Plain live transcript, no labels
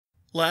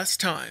Last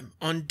time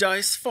on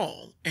Dice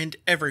Fall and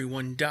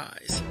Everyone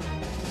Dies.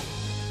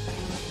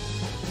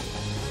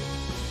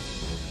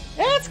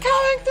 It's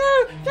coming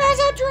through! There's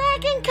a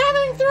dragon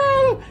coming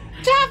through!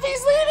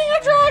 Taffy's leading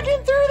a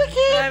dragon through the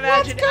keep! I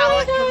imagine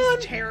Alec on?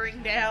 comes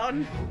tearing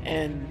down.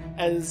 And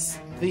as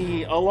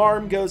the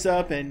alarm goes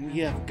up and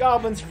you have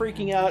goblins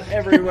freaking out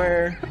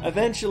everywhere,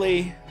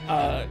 eventually,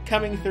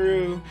 coming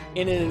through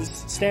in his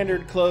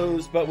standard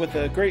clothes but with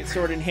a great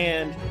sword in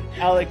hand,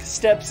 Alec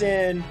steps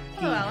in.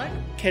 Hello, Alec.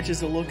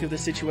 Catches a look of the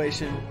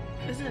situation.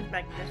 Isn't it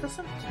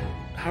magnificent?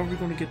 How are we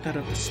going to get that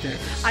up the stairs?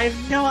 I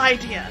have no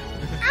idea.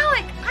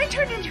 Alec, I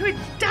turned into a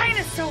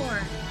dinosaur.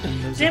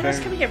 Jammer's,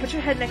 come here. Put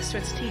your head next to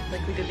its teeth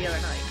like we did the other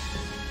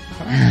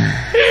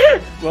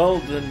night. Well,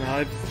 then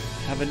I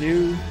have a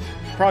new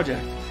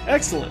project.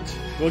 Excellent.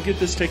 We'll get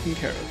this taken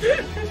care of.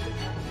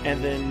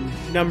 And then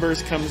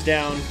Numbers comes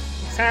down.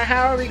 So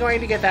how are we going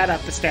to get that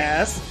up the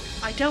stairs?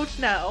 I don't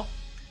know.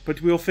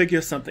 But we'll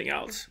figure something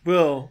out.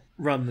 We'll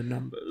run the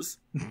numbers.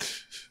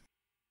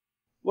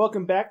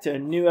 Welcome back to a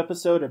new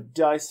episode of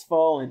Dice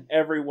Fall and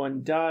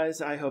Everyone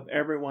Dies. I hope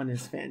everyone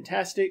is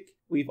fantastic.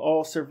 We've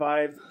all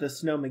survived the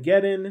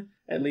Snowmageddon,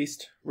 at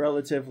least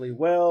relatively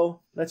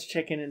well. Let's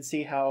check in and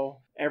see how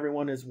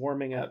everyone is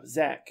warming up.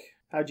 Zach,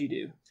 how'd you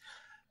do?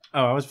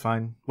 Oh, I was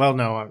fine. Well,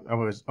 no,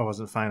 I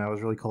wasn't fine. I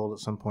was really cold at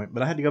some point,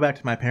 but I had to go back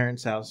to my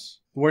parents' house.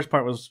 The worst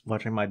part was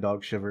watching my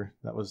dog shiver.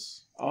 That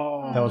was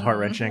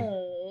heart-wrenching.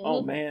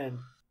 Oh man,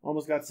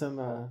 almost got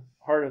some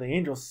Heart of the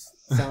Angels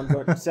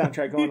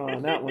soundtrack going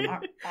on that one.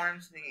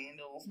 Arms of the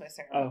Angels by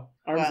Sarah. Oh,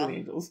 Arms of the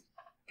Angels.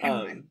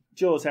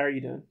 Jules, how are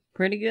you doing?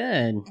 Pretty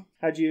good.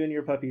 How'd you and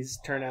your puppies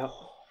turn out?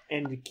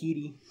 And the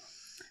kitty?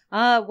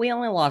 We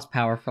only lost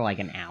power for like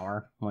an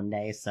hour one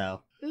day,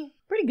 so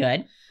pretty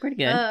good. Pretty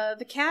good.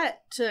 The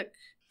cat took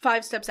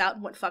 5 steps out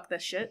and went, fuck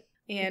this shit.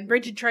 And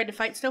Bridget tried to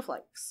fight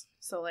snowflakes.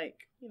 So, like,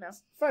 you know.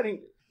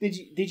 Fighting.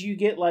 Did you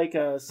get like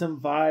some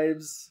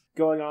vibes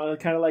going on?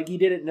 Kind of like you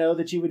didn't know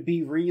that you would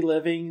be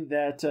reliving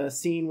that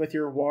scene with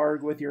your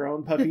warg with your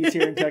own puppies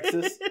here in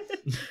Texas?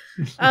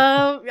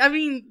 I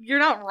mean, you're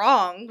not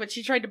wrong, but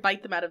she tried to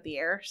bite them out of the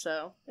air,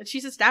 so. And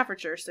she's a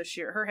Staffordshire, so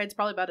her head's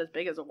probably about as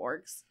big as a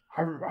warg's.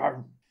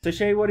 So,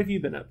 Shay, what have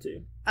you been up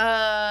to?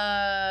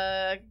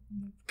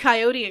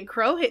 Coyote and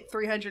Crow hit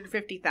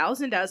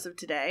 350,000 as of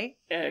today.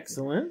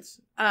 Excellent.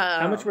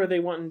 How much were they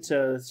wanting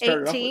to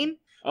start 18. it off with?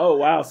 Oh,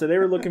 wow. So they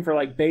were looking for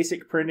like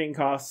basic printing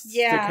costs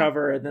to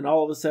cover, and then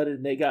all of a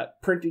sudden they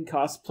got printing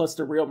costs plus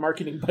the real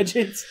marketing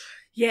budgets.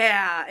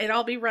 Yeah, and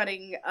I'll be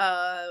running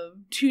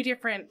 2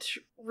 different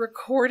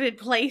recorded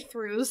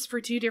playthroughs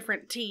for 2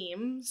 different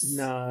teams.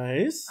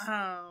 Nice.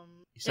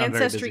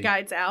 Ancestry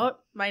Guide's out.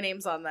 My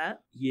name's on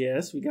that.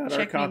 Yes, we got our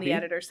Check copy. me in the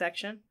editor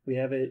section. We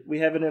have it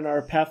in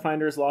our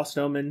Pathfinder's Lost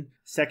Omen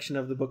section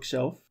of the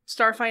bookshelf.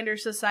 Starfinder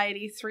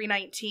Society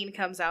 319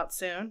 comes out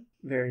soon.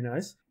 Very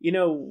nice. You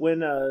know,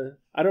 when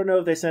I don't know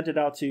if they sent it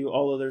out to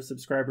all of their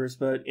subscribers,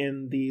 but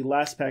in the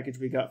last package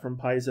we got from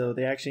Paizo,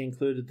 they actually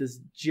included this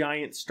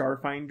giant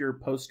Starfinder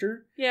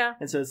poster. Yeah.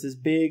 And so it's this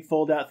big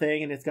fold-out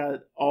thing, and it's got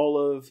all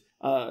of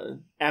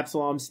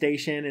Absalom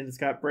Station, and it's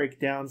got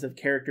breakdowns of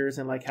characters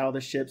and like how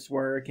the ships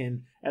work.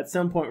 And at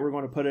some point we're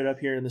going to put it up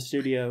here in the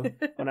studio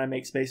when I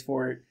make space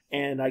for it,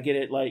 and I get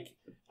it like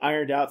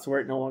ironed out so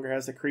where it no longer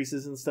has the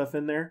creases and stuff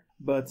in there.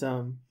 But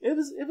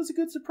it was a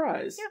good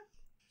surprise. Yeah.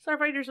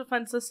 Starfinder's a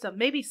fun system.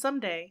 Maybe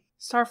someday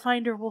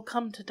Starfinder will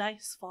come to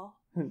Dicefall.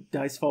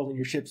 Dicefall and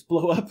your ships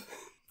blow up.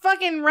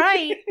 Fucking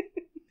right.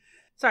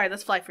 Sorry,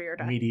 let's fly for your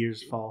die.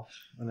 Meteors fall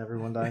when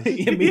everyone dies.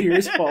 Yeah,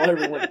 meteors fall.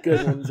 Everyone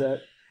good ones at.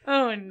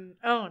 Oh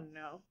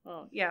no.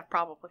 Oh yeah,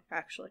 probably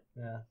actually.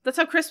 Yeah. That's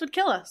how Chris would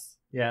kill us.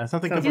 Yeah,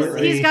 something Sounds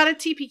completely. He's got a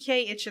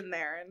TPK itch in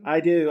there. And... I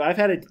do.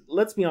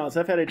 Let's be honest.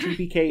 I've had a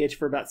TPK itch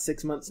for about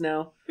 6 months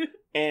now,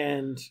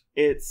 and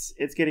it's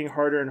getting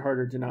harder and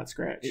harder to not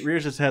scratch. It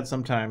rears its head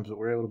sometimes, but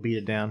we're able to beat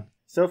it down.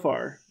 So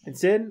far. And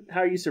Sid,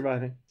 how are you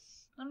surviving?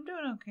 I'm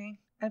doing okay.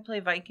 I play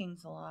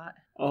Vikings a lot.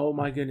 Oh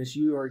my goodness,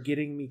 you are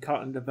getting me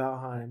caught into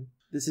Valheim.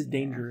 This is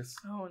dangerous.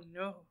 Oh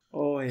no.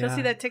 Oh yeah. Did you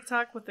see that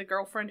TikTok with the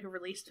girlfriend who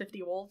released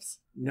 50 wolves?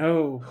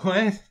 No.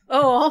 What?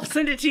 Oh, I'll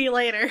send it to you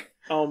later.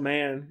 Oh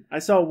man. I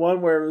saw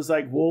one where it was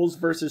like wolves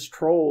versus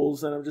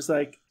trolls, and I'm just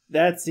like,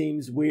 that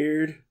seems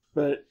weird.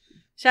 But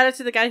shout out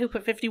to the guy who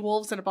put 50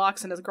 wolves in a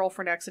box and his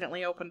girlfriend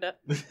accidentally opened it.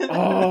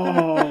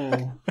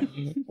 Oh.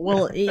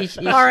 Well,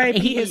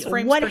 R.I.P. his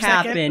frames what per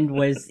happened second.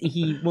 was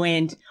he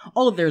went,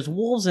 oh, there's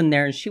wolves in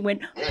there, and she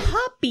went,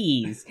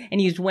 puppies,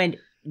 and he just went,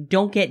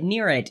 don't get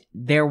near it,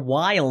 they're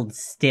wild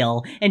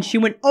still, and she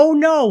went, oh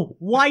no,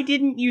 why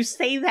didn't you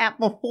say that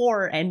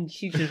before? And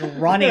she's just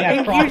running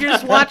across. You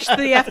just watched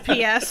the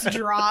FPS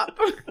drop.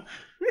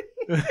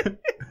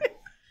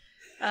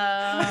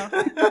 Yeah.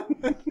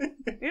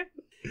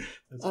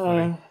 That's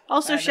funny.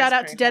 Also, That shout is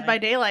out to pretty Dead by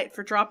funny. Daylight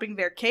for dropping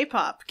their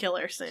K-pop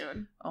killer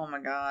soon. Oh my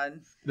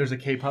god. There's a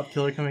K-pop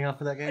killer coming off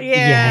of that game?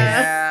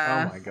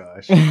 Yeah. Oh my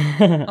gosh.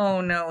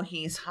 Oh no,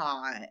 he's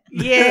hot.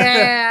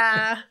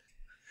 Yeah.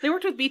 They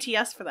worked with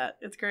BTS for that.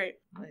 It's great.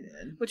 I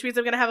did. Which means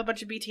I'm going to have a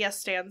bunch of BTS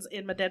stands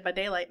in my Dead by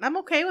Daylight. And I'm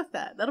okay with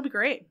that. That'll be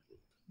great.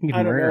 You I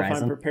can don't know if murderize I'm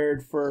them.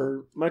 prepared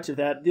for much of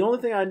that. The only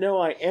thing I know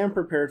I am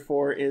prepared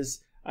for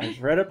is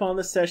I've read up on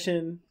the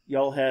session.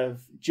 Y'all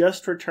have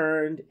just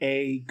returned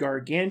a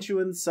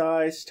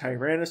gargantuan-sized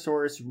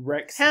Tyrannosaurus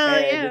Rex Hell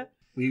head. yeah.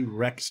 We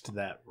Rexed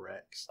that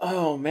Rex.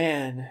 Oh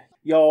man.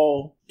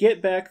 Y'all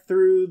get back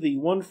through the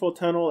wonderful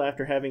tunnel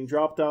after having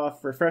dropped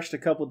off, refreshed a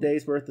couple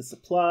days worth of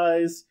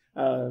supplies,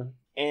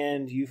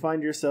 and you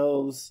find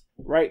yourselves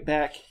right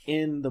back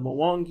in the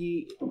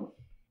Mwangi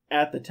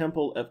at the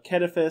Temple of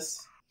Kedifis.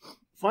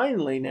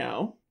 Finally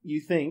now,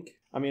 you think,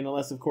 I mean,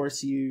 unless of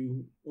course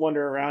you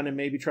wander around and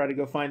maybe try to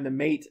go find the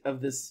mate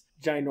of this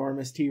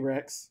ginormous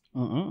T-Rex.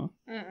 Mm-mm.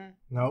 Mm-mm.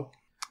 Nope.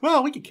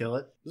 Well, we could kill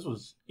it. This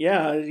was...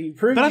 Yeah, you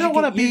proved But I you don't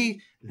can- want to you-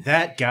 be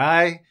that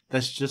guy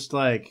that's just,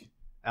 like,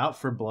 out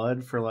for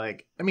blood for,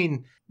 like... I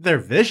mean, they're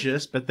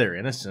vicious, but they're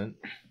innocent.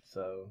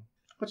 So,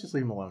 let's just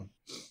leave them alone.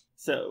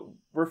 So,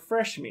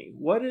 refresh me.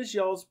 What is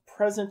y'all's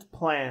present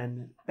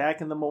plan back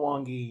in the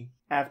Mwangi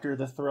after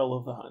the thrill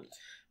of the hunt?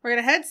 We're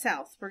gonna head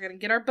south. We're gonna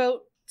get our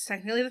boat. It's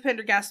technically the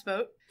Pendergast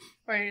boat.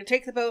 We're gonna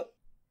take the boat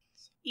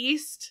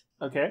east.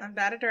 Okay. I'm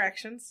bad at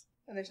directions.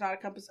 And there's not a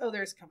compass. Oh,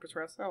 there's a compass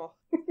rose. Oh,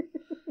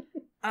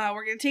 well.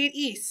 We're gonna take it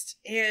east.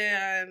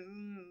 And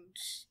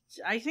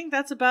I think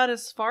that's about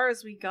as far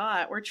as we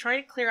got. We're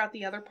trying to clear out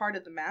the other part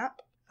of the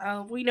map.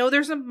 We know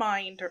there's a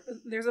mine.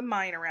 There's a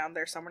mine around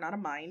there somewhere. Not a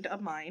mine. A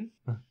mine.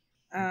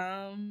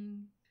 I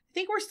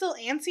think we're still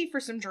antsy for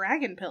some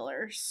dragon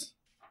pillars.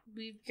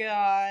 We've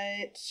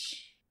got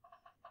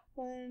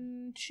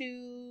 1,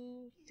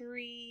 2,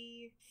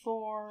 3,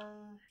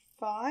 4,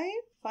 5.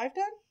 5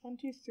 done? 1,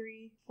 2,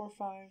 3, 4,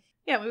 5.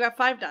 Yeah, we've got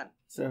 5 done.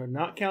 So,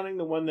 not counting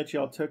the one that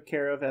y'all took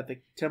care of at the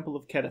Temple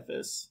of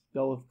Kedifis,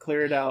 y'all have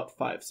cleared out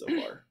 5 so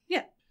far.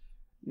 Yeah.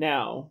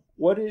 Now,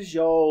 what is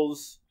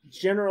y'all's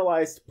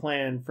generalized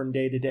plan from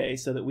day to day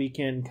so that we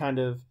can kind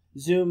of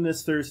zoom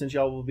this through since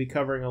y'all will be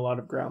covering a lot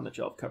of ground that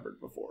y'all have covered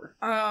before?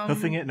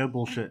 Hoofing it, no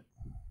bullshit.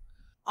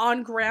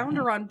 On ground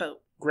or on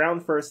boat?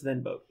 Ground first,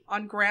 then boat.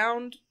 On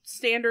ground,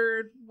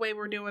 standard way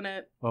we're doing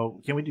it.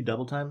 Well, can we do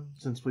double time?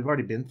 Since we've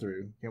already been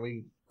through. Can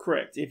we...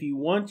 Correct. If you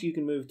want, you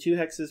can move 2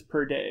 hexes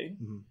per day,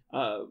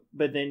 Mhm.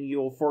 but then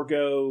you'll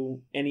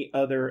forego any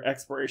other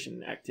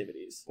exploration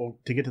activities. Well,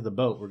 to get to the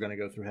boat, we're going to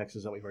go through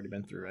hexes that we've already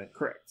been through, right?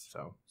 Correct.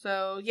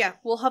 So yeah,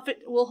 we'll hoof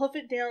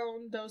it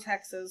down those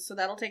hexes, so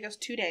that'll take us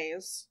 2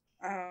 days.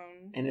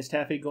 And is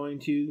Taffy going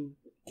to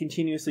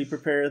continuously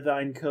prepare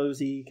thine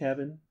cozy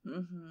cabin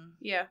Mm-hmm.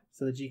 Yeah.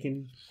 so that you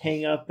can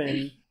hang up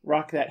and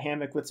rock that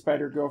hammock with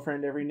Spider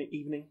Girlfriend every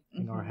evening?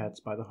 In our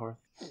hats by the hearth.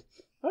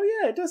 Oh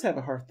yeah, it does have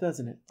a hearth,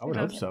 doesn't it? I would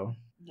hope so.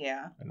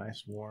 Yeah. A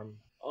nice warm...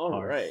 All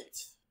Hearth. right.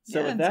 So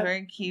Yeah, with it's that,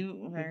 very cute,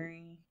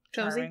 very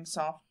Cozy? charming,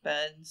 soft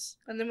beds,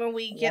 And then when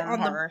we get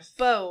warm on hearth,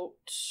 the boat,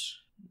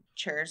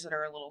 chairs that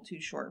are a little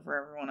too short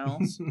for everyone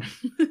else.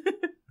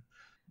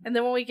 and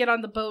then when we get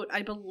on the boat,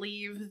 I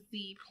believe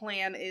the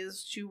plan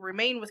is to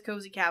remain with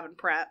Cozy Cabin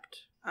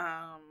prepped,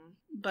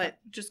 but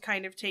just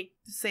kind of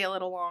sail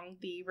it along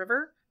the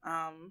river.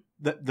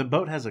 The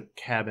boat has a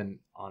cabin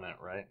on it,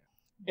 right?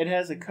 it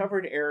has a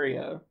covered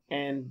area,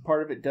 and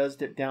part of it does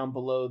dip down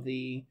below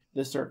the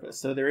surface.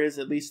 So there is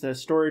at least a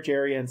storage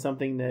area and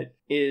something that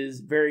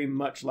is very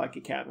much like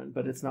a cabin,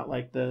 but it's not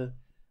like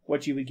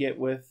what you would get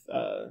with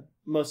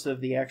most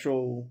of the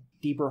actual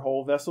deeper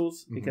hull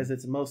vessels, because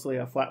it's mostly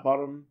a flat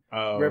bottom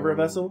river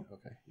vessel.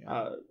 Okay.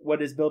 Yeah.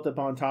 What is built up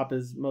on top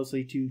is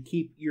mostly to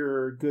keep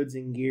your goods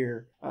and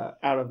gear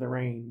out of the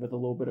rain with a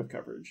little bit of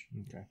coverage.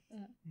 Okay.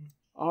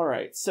 All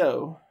right,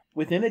 so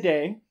within a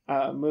day,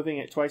 moving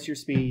at twice your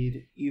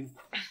speed, you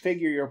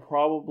figure you're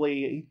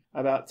probably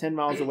about 10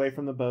 miles away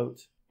from the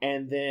boat.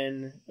 And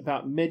then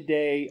about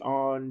midday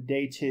on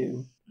day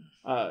 2,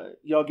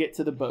 y'all get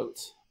to the boat.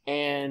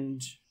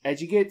 And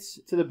as you get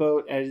to the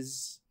boat,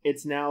 as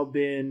it's now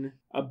been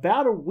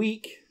about a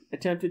week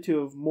attempted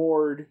to have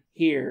moored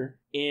here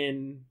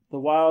in the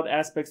wild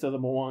aspects of the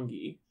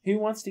Mwangi, who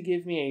wants to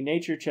give me a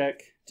nature check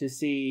to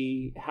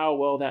see how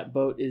well that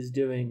boat is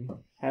doing,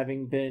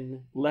 having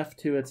been left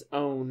to its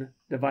own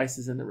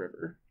devices in the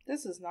river?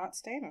 This is not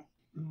Stana.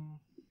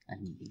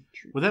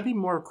 Would that be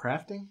more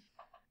crafting?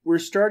 We're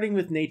starting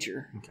with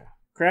nature. Okay.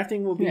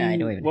 Crafting will be Yeah, I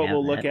don't even what have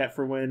we'll look that. at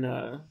for when,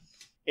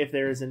 if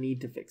there is a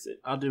need to fix it.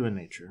 I'll do a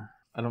nature.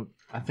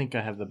 I think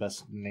I have the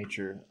best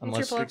nature,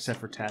 unless plus? except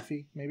for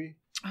Taffy, maybe.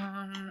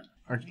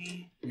 Or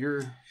Me.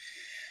 you're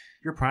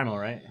primal,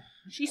 right?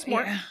 She's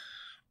smart. Yeah.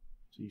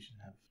 So you should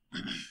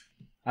have.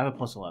 I have a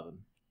plus 11.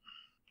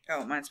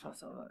 Oh, mine's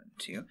plus 11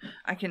 too.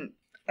 I can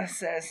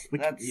assess. We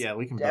can, That's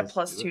we can that both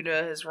plus do 2 it.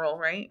 to his roll,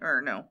 right?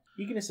 Or no?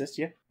 You can assist,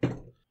 yeah.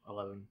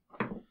 11.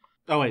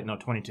 Oh wait, no,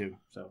 22.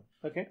 So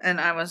Okay. And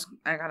I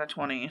got a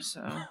 20,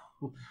 so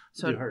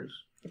do hers.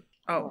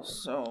 oh,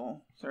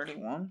 so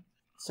 31.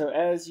 So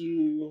as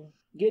you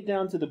get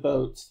down to the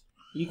boat,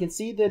 you can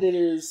see that it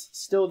is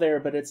still there,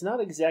 but it's not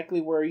exactly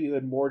where you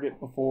had moored it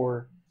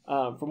before.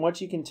 From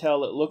what you can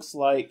tell, it looks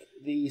like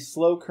the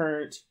slow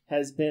current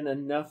has been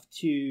enough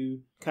to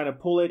kind of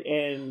pull it,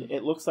 and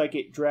it looks like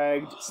it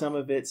dragged some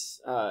of its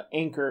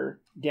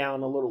anchor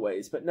down a little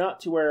ways, but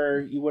not to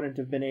where you wouldn't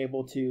have been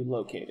able to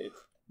locate it.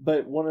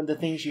 But one of the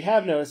things you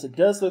have noticed, it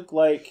does look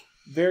like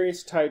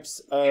various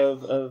types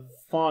of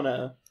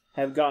fauna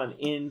have gotten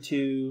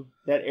into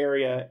that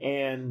area,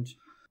 and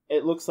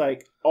it looks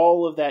like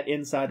all of that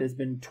inside has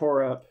been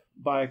tore up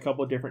by a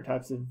couple of different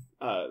types of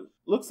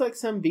looks like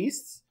some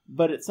beasts,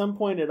 but at some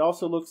point it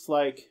also looks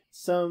like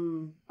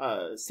some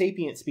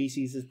sapient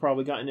species has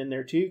probably gotten in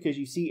there too, because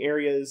you see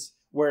areas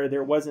where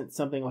there wasn't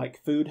something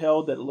like food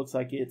held that it looks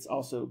like it's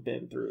also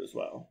been through as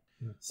well.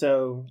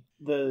 So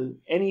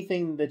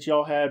anything that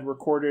y'all had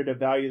recorded a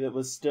value that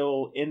was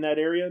still in that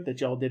area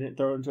that y'all didn't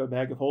throw into a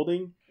bag of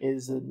holding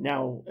is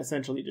now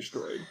essentially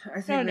destroyed.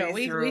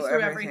 We threw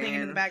everything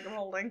into the bag of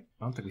holding.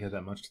 I don't think we had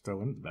that much to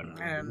throw in the bag of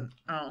holding.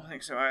 I don't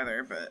think so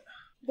either, but...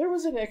 There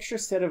was an extra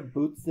set of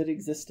boots that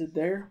existed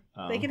there.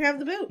 They can have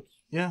the boots.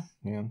 Yeah.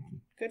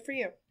 Good for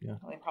you. Yeah.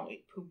 Well, they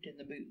probably pooped in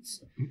the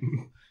boots.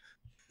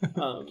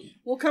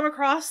 We'll come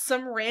across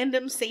some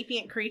random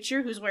sapient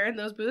creature who's wearing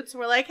those boots, and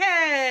we're like,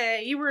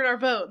 hey, you were in our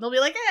boat. And they'll be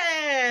like,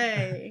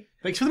 hey.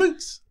 Thanks for the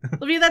boots.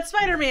 It'll be that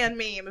Spider-Man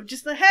meme of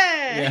just the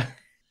hey. Yeah.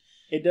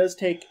 It does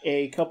take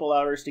a couple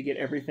hours to get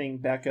everything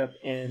back up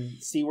and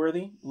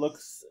seaworthy.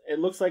 It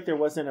looks like there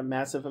wasn't a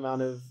massive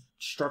amount of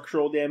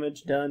structural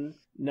damage done.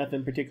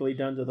 Nothing particularly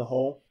done to the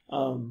hull.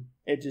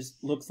 It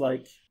just looks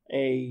like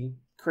a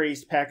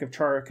crazed pack of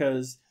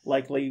Charakas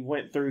likely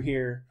went through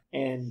here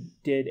and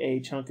did a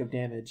chunk of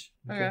damage.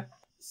 Okay.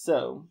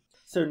 So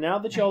now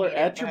that y'all are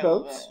at your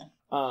boats,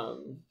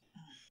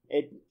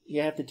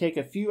 you have to take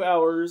a few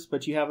hours,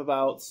 but you have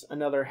about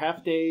another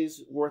half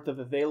day's worth of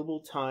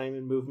available time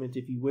and movement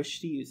if you wish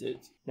to use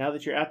it. Now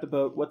that you're at the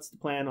boat, what's the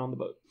plan on the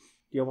boat?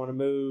 Do y'all want to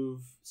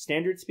move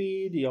standard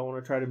speed? Do y'all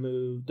want to try to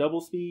move double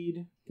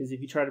speed? Because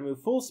if you try to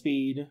move full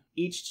speed,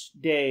 each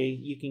day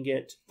you can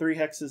get 3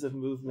 hexes of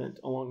movement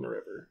along the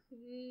river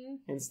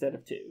instead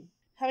of 2.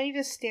 How many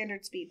does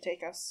standard speed take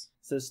us?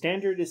 So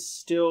standard is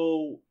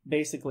still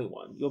basically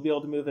 1. You'll be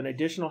able to move an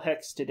additional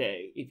hex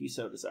today if you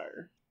so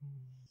desire.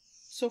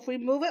 So if we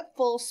move at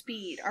full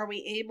speed, are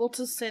we able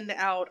to send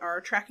out our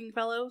tracking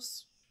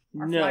fellows?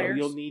 No, flyers?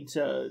 You'll need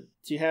to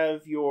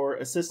have your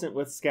assistant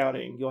with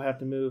scouting. You'll have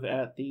to move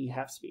at the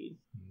half speed.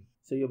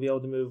 So you'll be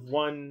able to move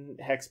 1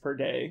 hex per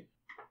day.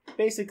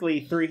 Basically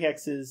 3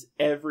 hexes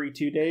every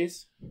 2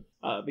 days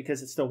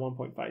because it's still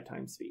 1.5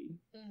 times speed.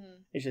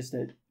 Mm-hmm. It's just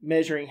that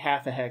measuring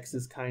half a hex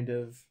is kind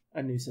of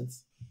a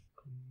nuisance.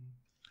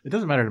 It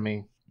doesn't matter to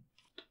me.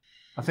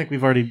 I think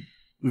we've already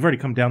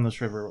come down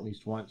this river at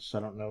least once. So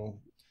I don't know.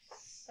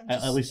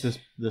 At least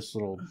this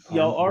little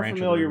y'all are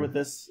familiar with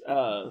this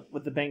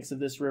with the banks of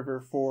this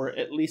river for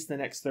at least the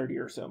next 30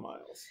 or so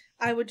miles.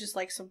 I would just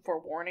like some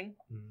forewarning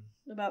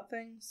about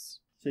things.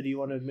 So do you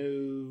want to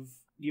move?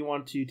 Do you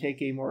want to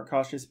take a more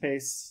cautious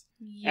pace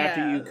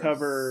after you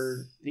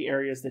cover the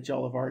areas that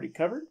y'all have already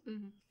covered?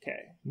 Mm-hmm.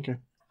 Okay,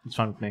 it's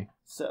fine with me.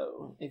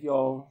 So if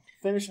y'all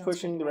finish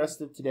pushing the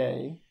rest of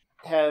today,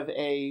 have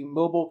a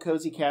mobile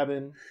cozy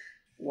cabin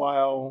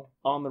while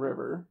on the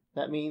river.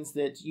 That means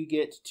that you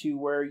get to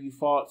where you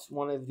fought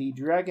one of the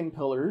dragon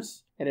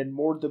pillars and had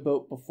moored the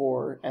boat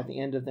before at the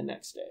end of the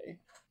next day.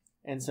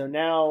 And so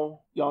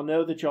now y'all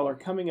know that y'all are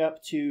coming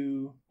up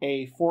to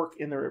a fork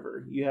in the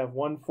river. You have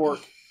one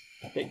fork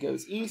that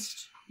goes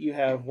east, you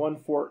have one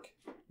fork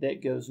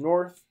that goes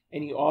north,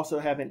 and you also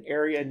have an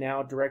area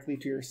now directly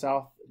to your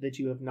south that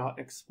you have not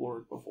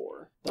explored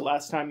before. The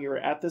last time you were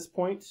at this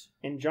point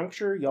in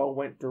juncture, y'all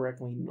went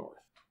directly north.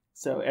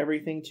 So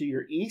everything to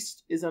your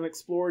east is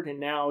unexplored, and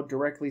now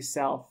directly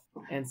south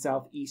and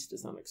southeast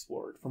is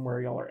unexplored from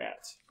where y'all are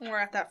at. We're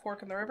at that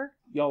fork in the river?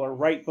 Y'all are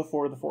right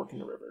before the fork in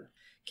the river.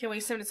 Can we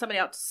send somebody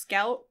out to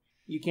scout?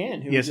 You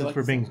can. Yes, since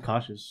we're being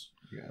cautious.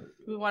 Yeah.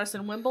 We want to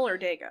send Wimble or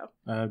Dago?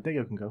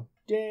 Dago can go.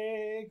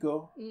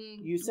 Dago.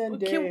 You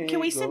send Dago. Can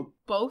we send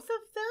both of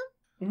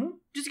them? Mm-hmm.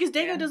 Just because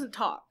Dago doesn't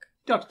talk.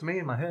 Talks to me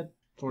in my head.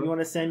 You want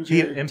to send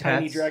your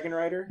tiny dragon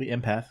rider? The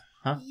empath.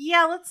 Huh?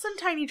 Yeah, let's send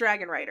Tiny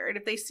Dragon Rider, and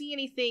if they see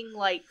anything,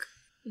 like,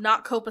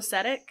 not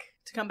copacetic,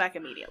 to come back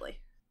immediately.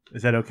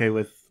 Is that okay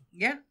with...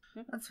 Yeah,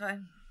 that's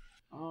fine.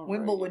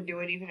 Wimble would do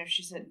it even if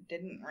she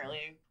didn't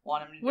really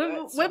want him to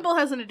do it. So. Wimble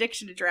has an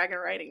addiction to dragon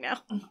riding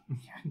now.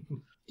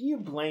 Do you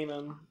blame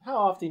him? How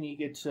often do you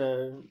get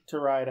to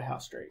ride a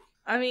house drake?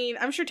 I mean,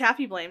 I'm sure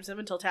Taffy blames him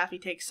until Taffy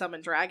takes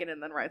Summon Dragon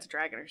and then rides a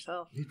dragon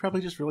herself. He's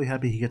probably just really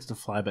happy he gets to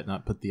fly but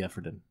not put the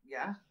effort in.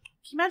 Yeah.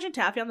 Can you imagine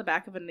Taffy on the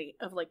back of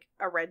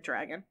a red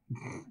dragon?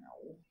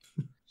 No.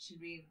 She'd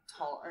be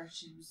taller.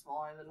 She'd be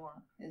smaller than one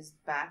of his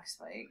back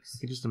spikes. I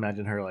can just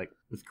imagine her like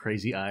with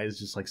crazy eyes,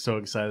 just like so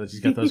excited that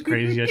she's got those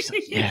crazy eyes.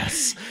 Like,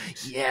 yes,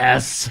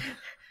 yes.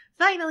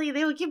 Finally,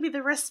 they will give me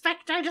the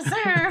respect I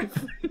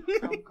deserve.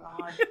 Oh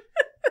God!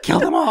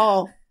 Kill them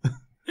all.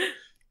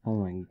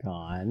 Oh my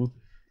God!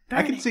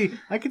 I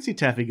can see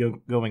Taffy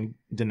going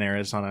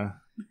Daenerys on a.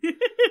 I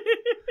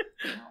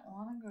don't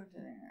want to go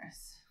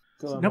Daenerys.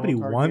 Nobody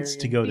wants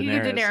to go You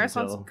Daenerys. can Daenerys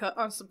until...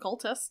 on some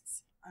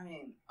cultists. I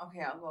mean, okay,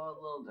 I'll go a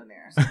little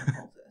Daenerys on the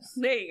cultist.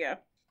 There you go.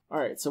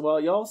 Alright, so while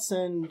y'all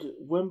send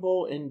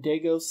Wimble and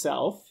Dago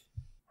south,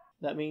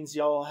 that means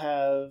y'all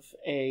have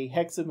a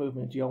hex of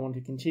movement. Do y'all want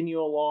to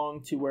continue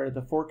along to where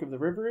the fork of the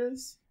river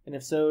is? And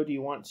if so, do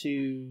you want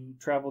to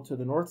travel to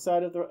the north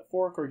side of the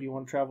fork, or do you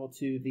want to travel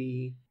to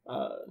the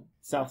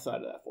south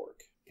side of that fork?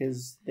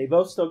 Because they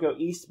both still go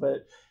east,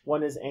 but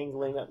one is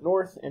angling up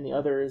north, and the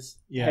other is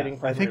heading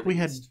further I think we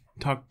had east.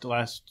 talked the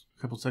last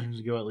couple sessions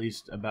ago, at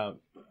least, about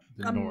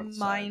the north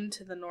mine side.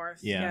 to the north.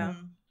 Yeah.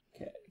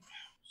 Okay.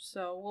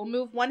 So we'll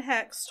move one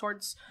hex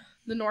towards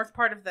the north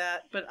part of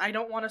that, but I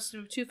don't want us to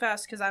move too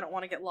fast because I don't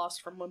want to get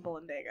lost from Wimble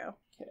and Dago.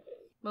 Okay.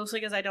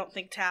 Mostly because I don't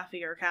think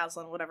Taffy or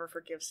Caslin would ever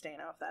forgive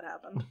Stano if that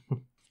happened.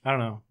 I don't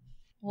know.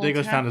 Well,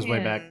 Dago's found his way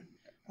Taffy back. and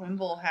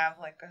Wimble have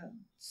like a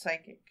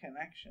psychic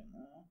connection,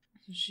 though.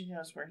 So she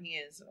knows where he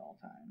is at all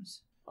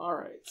times.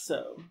 Alright,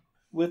 so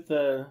with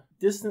the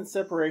distance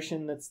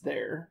separation that's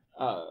there,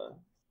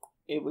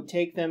 it would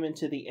take them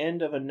into the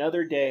end of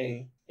another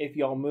day if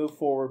y'all move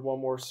forward one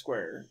more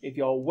square. If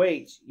y'all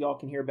wait, y'all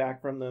can hear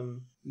back from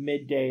them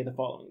midday the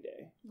following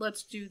day.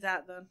 Let's do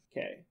that then.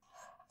 Okay,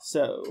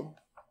 so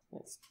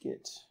let's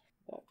get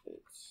that bit.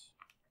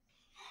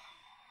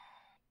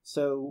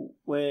 So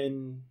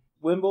when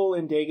Wimble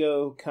and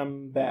Dago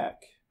come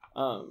back,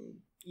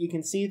 you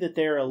can see that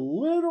they're a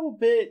little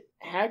bit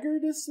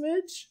haggard a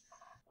smidge.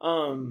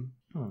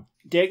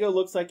 Dago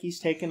looks like he's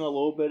taken a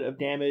little bit of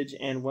damage,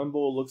 and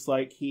Wimble looks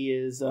like he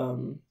is,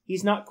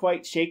 he's not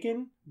quite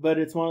shaken, but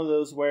it's one of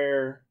those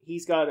where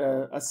he's got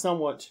a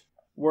somewhat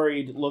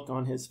worried look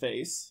on his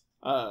face.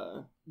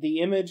 The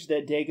image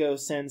that Dago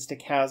sends to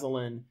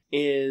Caslin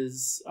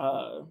is,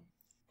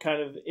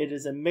 it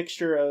is a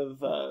mixture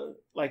of,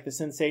 like the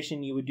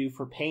sensation you would do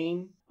for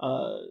pain,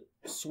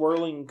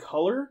 swirling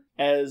color,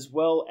 as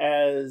well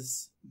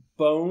as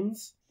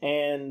bones,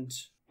 and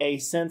a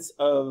sense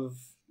of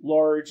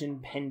large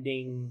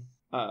impending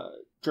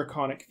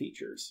draconic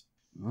features.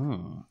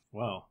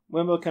 Wow.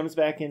 Wimble comes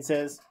back and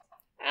says,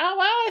 "Oh,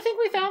 well, I think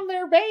we found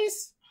their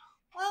base.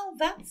 Well,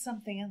 that's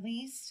something at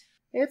least.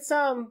 It's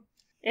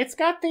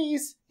got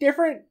these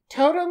different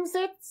totems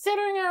that's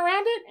sitting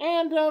around it,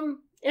 and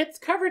it's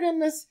covered in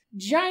this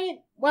giant,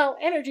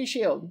 energy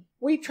shield.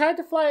 We tried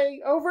to fly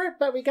over it,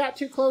 but we got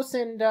too close,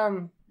 and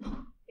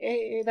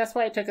that's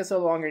why it took us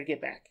so longer to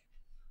get back.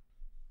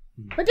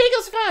 But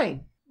Dago's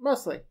fine,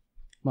 mostly.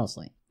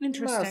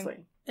 Interesting. Mostly.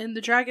 And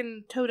the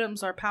dragon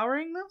totems are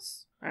powering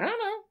this? I don't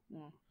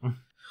know.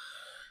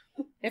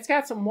 It's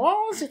got some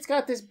walls. It's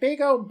got this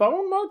big old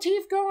bone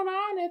motif going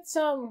on. It's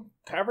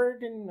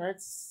covered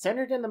it's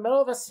centered in the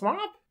middle of a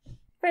swamp.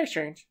 Very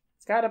strange.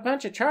 It's got a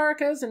bunch of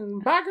characas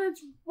and boggards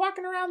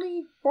walking around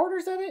the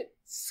borders of it.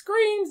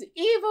 Screams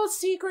evil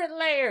secret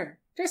lair.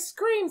 Just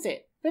screams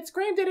it. If it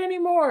screamed it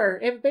anymore,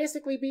 it would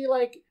basically be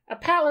like a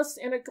palace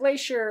in a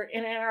glacier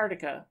in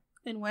Antarctica.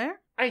 In where?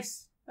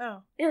 Ice.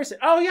 Oh. Irrison.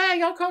 Oh yeah,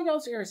 y'all call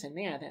y'all's Irrison.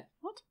 Yeah, that.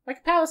 What? Like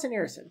a palace in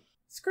Irrison.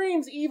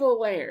 Screams evil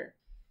lair.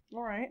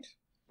 Alright.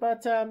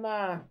 But,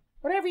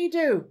 whatever you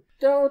do,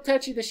 don't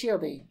touch the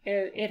shieldy.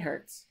 It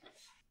hurts.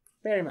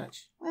 Very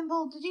much.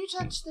 Wimble, did you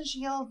touch the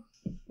shield?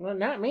 Well,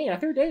 not me. I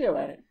threw Dago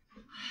at it.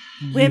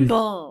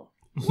 Wimble!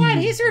 What?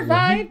 He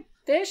survived,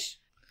 Dish.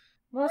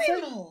 Mostly.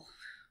 Wimble!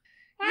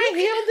 I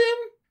healed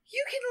him.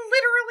 You can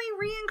literally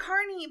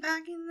reincarnate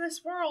back in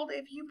this world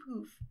if you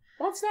poof.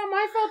 Well, it's not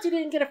my fault you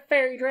didn't get a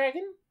fairy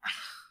dragon.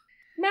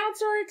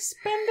 Mounts are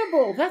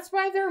expendable. That's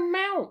why they're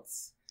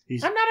mounts.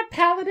 I'm not a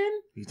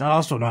paladin. He's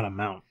also not a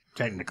mount,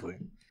 technically.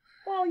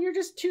 Well, you're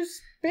just too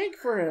big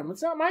for him.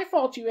 It's not my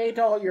fault you ate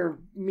all your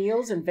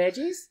meals and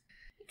veggies.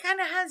 He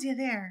kind of has you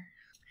there.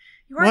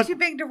 You are What? too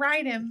big to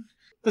ride him.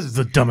 This is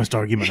the dumbest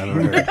argument I've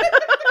ever heard.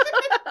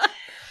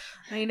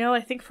 I know, I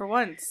think for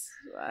once,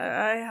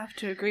 I have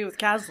to agree with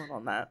Caslin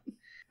on that.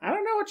 I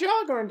don't know what y'all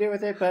are going to do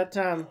with it, but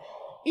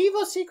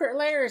evil secret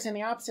lair is in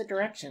the opposite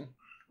direction.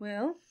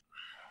 Well,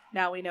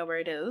 now we know where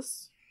it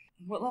is.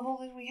 What level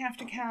did we have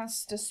to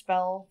cast a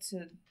spell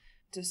to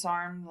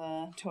disarm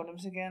the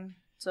totems again?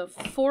 So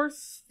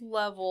 4th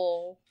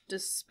level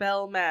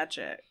dispel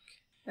magic.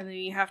 And then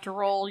you have to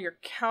roll your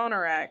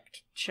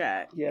counteract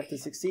check. You have to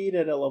succeed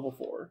at a level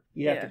 4.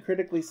 You have Yeah. to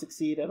critically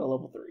succeed at a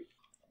level 3.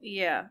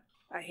 Yeah.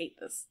 I hate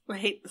this. I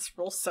hate this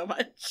roll so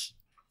much.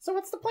 So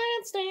what's the plan,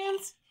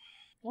 Stans?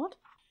 What?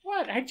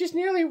 What? I just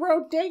nearly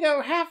rode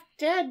Dago half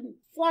dead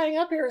flying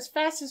up here as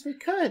fast as we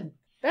could.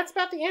 That's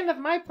about the end of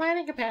my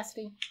planning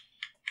capacity.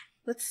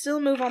 Let's still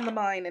move on the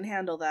mine and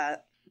handle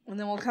that. And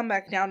then we'll come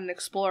back down and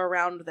explore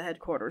around the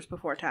headquarters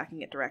before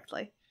attacking it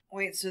directly.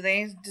 Wait, so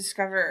they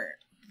discover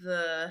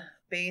the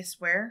base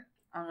where?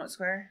 On what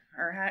square?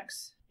 Or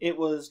hex? It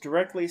was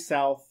directly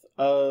south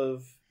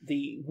of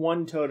the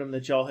one totem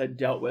that y'all had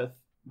dealt with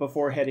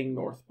before heading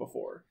north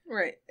before.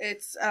 Right.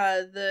 It's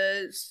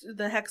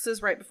the hex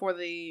is right before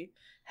the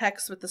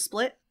hex with the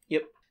split.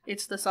 Yep.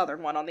 It's the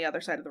southern one on the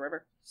other side of the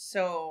river.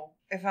 So,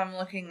 if I'm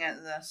looking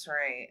at this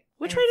right...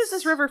 Which way does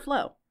this river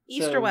flow?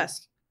 East So- or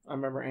west? I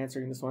remember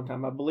answering this one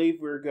time. I believe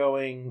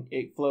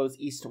it flows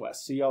east to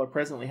west. So y'all are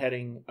presently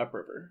heading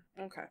upriver.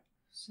 Okay.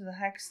 So the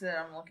hex that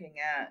I'm looking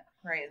at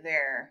right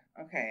there.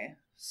 Okay.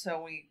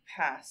 So we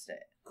passed it.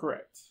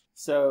 Correct.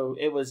 So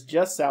it was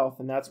just south,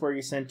 and that's where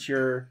you sent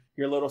your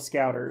little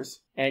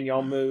scouters, and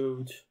y'all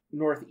moved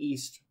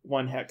northeast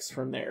 1 hex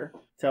from there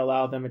to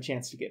allow them a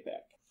chance to get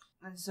back.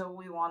 And so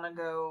we want to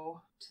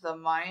go to the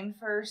mine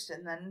first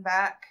and then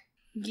back.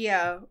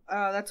 Yeah,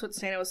 that's what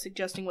Santa was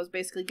suggesting, was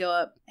basically go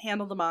up,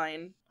 handle the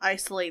mine,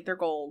 isolate their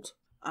gold,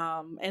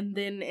 and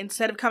then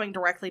instead of coming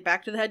directly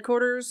back to the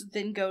headquarters,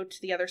 then go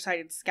to the other side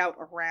and scout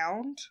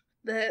around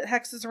the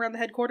hexes around the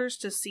headquarters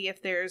to see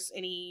if there's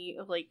any,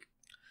 like,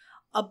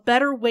 a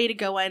better way to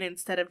go in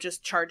instead of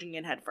just charging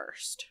in head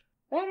first.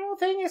 That whole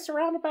thing is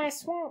surrounded by a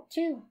swamp,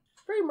 too.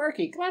 Very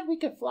murky. Glad we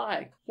could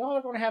fly. Y'all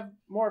are going to have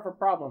more of a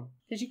problem.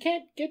 Because you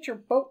can't get your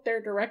boat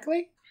there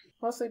directly.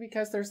 Mostly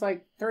because there's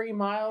like 3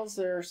 miles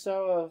or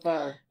so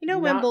of,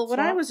 Wimble, when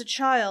I swamp. was a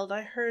child,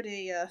 I heard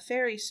a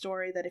fairy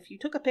story that if you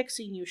took a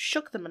pixie and you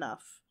shook them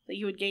enough, that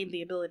you would gain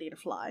the ability to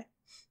fly.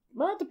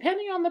 Well,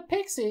 depending on the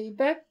pixie,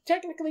 that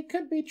technically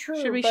could be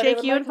true. Should we but it shake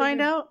would you and likely find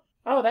be- out?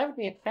 Oh, that would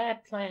be a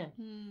bad plan.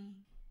 Hmm,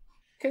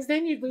 Because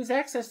then you'd lose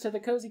access to the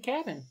cozy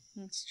cabin.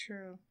 that's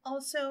true.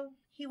 Also,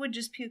 he would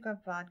just puke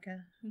up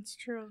vodka. That's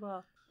true as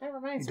well. That He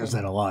reminds does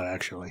me. that a lot,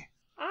 actually.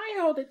 I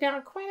hold it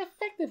down quite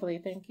effectively,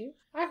 thank you.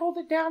 I hold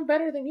it down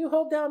better than you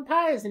hold down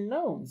pies and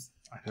gnomes.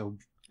 I hold.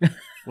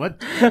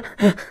 What?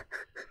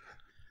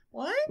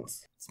 What?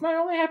 It's my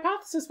only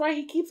hypothesis why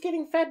he keeps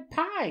getting fed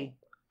pie.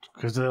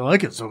 Because they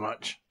like it so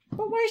much.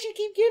 But why she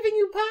keep giving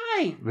you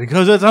pie?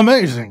 Because it's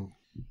amazing.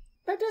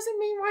 That doesn't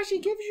mean why she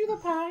gives you the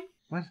pie.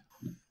 What?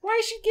 Why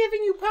is she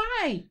giving you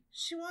pie?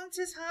 She wants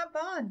his hot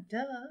bod,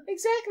 duh.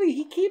 Exactly,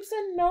 he keeps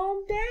a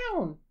gnome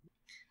down.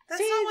 That's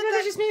See, not what that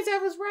that just means I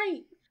was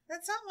right.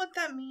 That's not what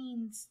that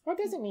means. What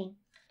does it mean?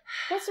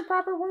 What's the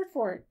proper word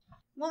for it?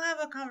 We'll have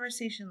a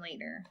conversation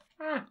later.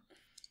 I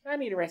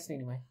need a rest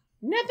anyway.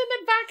 Nothing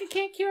that vodka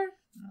can't cure.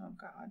 Oh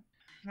god.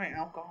 My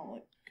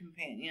alcoholic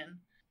companion.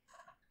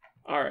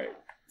 Alright,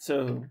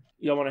 so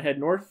y'all want to head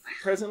north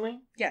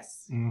presently?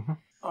 Yes. Mm-hmm.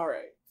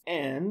 Alright,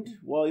 and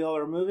while y'all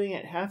are moving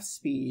at half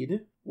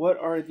speed, what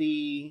are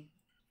the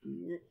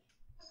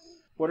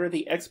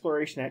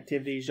exploration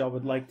activities y'all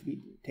would like to be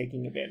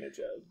taking advantage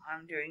of?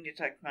 I'm doing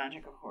detect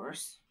magic, of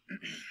course.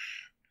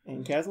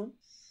 And Caslin?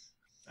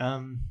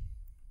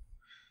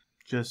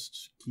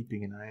 Just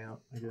keeping an eye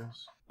out, I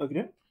guess.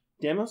 Okay.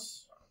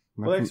 Demos?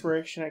 What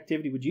exploration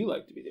activity would you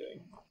like to be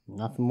doing?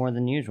 Nothing more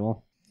than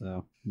usual.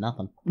 So,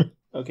 nothing.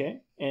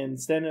 Okay. And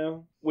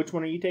Steno, which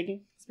one are you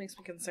taking? This makes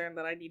me concerned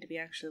that I need to be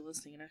actually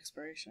listening in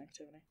exploration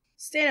activity.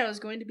 Stano is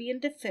going to be in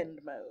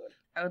defend mode.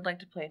 I would like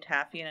to play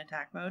Taffy in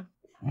attack mode.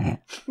 I'm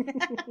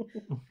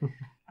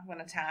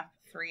gonna tap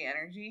 3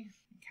 energy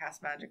and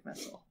cast magic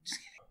missile. Just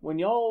kidding. When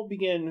y'all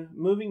begin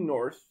moving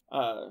north,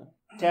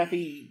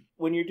 Taffy,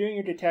 when you're doing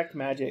your detect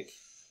magic,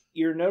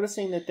 you're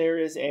noticing that there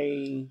is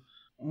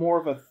more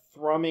of a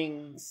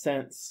thrumming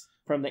sense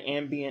from the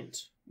ambient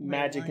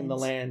magic in the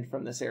land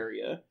from this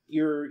area.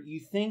 You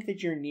think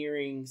that you're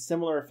nearing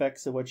similar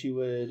effects of what you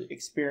would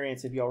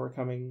experience if y'all were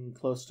coming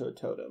close to a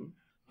totem.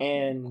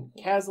 And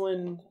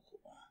Caslin,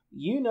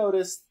 you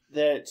notice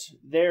that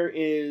there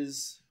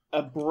is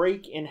a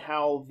break in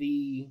how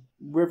the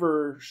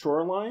river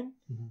shoreline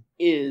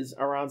is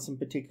around some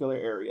particular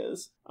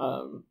areas,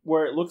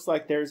 where it looks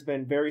like there's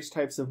been various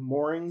types of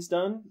moorings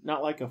done,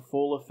 not like a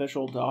full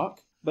official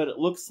dock, but it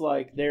looks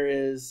like there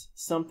is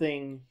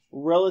something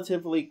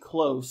relatively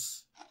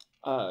close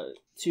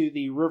to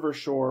the river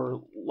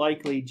shore,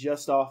 likely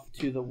just off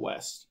to the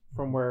west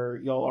from where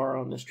y'all are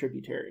on this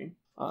tributary.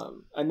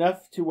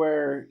 Enough to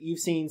where you've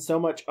seen so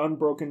much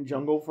unbroken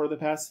jungle for the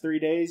past 3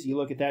 days, you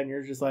look at that and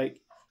you're just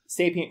like,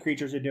 sapient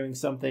creatures are doing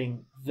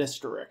something this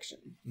direction.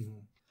 Mm-hmm.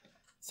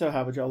 So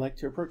how would y'all like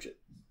to approach it?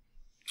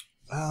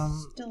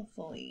 Still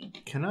fully.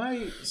 Can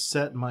I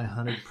set my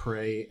hunted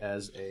prey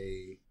as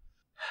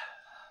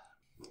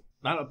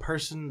not a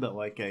person, but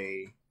like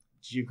a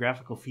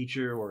geographical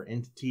feature or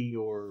entity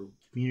or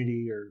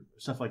community or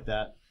stuff like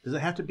that? Does it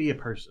have to be a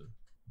person?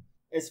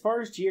 As far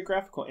as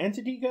geographical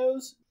entity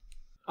goes,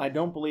 I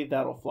don't believe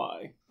that'll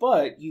fly.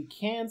 But you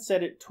can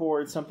set it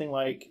towards something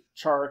like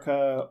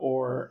Charka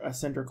or a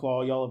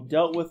Cinderclaw. Y'all have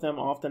dealt with them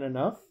often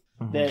enough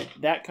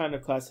that kind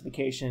of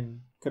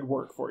classification could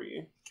work for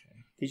you.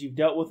 Because you've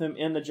dealt with them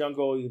in the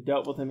jungle, you've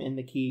dealt with them in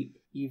the keep,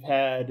 you've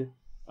had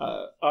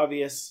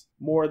obvious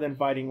more than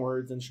fighting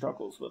words and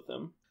struggles with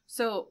them.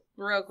 So,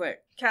 real quick,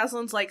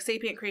 Caslin's like,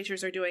 sapient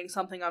creatures are doing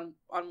something on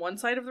one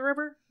side of the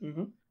river,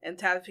 and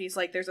Taffy's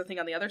like, there's a thing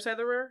on the other side of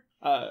the river?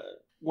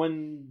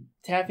 When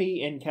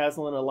Taffy and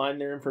Caslin align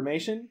their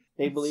information,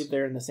 they believe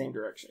they're in the same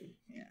direction.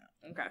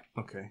 Yeah. Okay.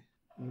 Okay.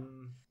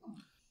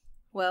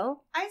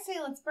 Well, I say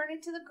let's burn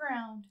it to the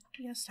ground.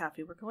 yes,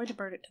 Taffy, we're going to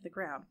burn it to the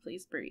ground.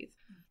 Please breathe.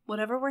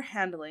 Whatever we're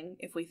handling,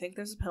 if we think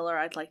there's a pillar,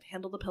 I'd like to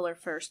handle the pillar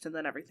first and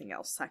then everything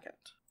else second.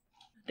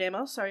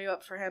 Damos, are you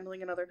up for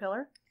handling another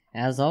pillar?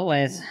 As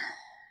always.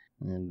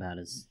 About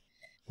as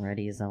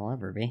ready as I'll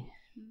ever be.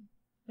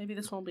 Maybe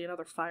this won't be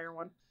another fire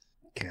one.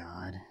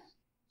 God.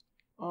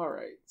 All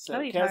right. So,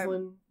 Anytime.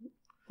 Caslin,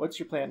 what's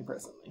your plan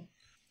presently?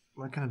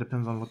 Well, it kind of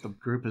depends on what the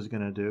group is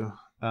going to do.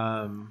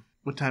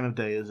 What time of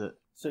day is it?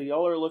 So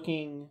y'all are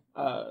looking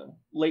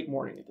late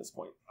morning at this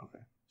point.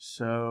 Okay.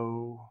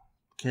 So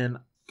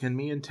can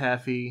me and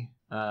Taffy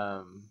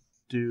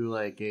do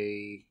like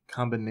a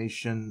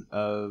combination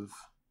of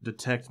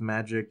detect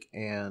magic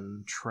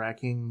and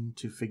tracking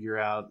to figure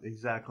out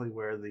exactly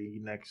where the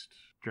next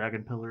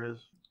dragon pillar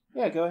is?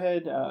 Yeah, go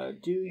ahead.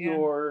 Do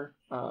your,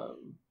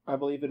 I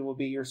believe it will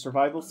be your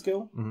survival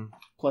skill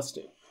plus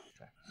 2.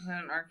 And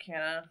then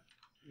Arcana.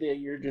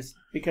 You're just,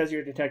 because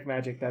you're detect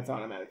magic, that's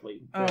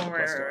automatically.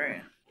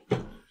 Right.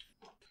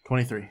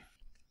 23.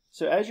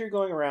 So as you're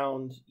going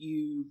around,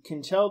 you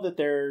can tell that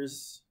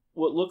there's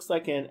what looks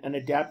like an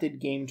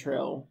adapted game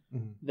trail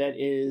that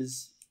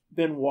is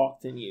been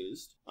walked and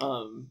used.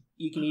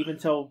 You can even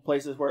tell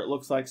places where it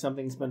looks like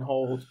something's been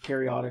holed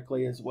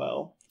periodically as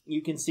well.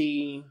 You can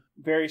see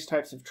various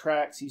types of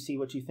tracks. You see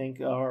what you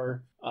think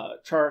are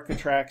Charaka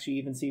tracks. You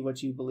even see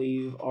what you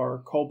believe are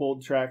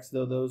kobold tracks,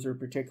 though those are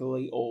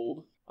particularly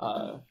old.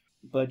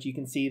 But you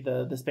can see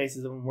the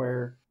spaces of them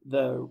where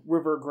the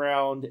river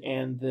ground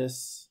and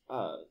this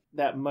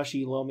that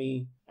mushy,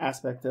 loamy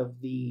aspect of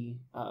the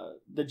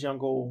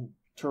jungle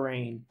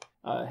terrain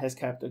has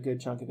kept a good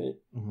chunk of it.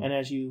 And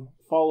as you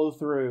follow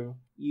through,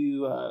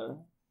 you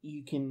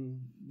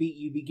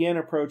begin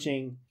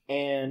approaching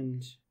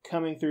and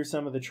coming through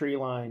some of the tree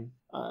line.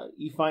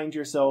 You find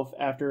yourself,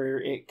 after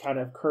it kind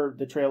of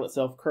the trail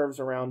itself curves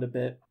around a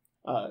bit,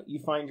 you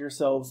find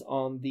yourselves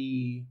on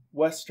the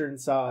western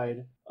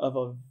side of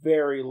a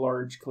very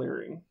large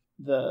clearing.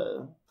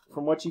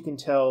 From what you can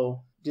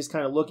tell, just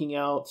kind of looking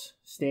out,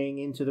 staying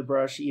into the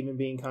brush, even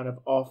being kind of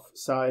off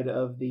side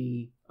of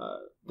the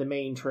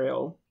main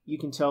trail, you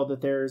can tell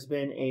that there's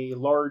been a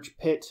large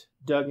pit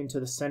dug into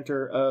the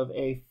center of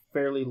a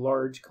fairly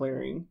large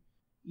clearing.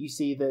 You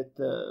see that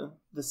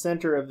the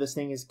center of this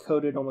thing is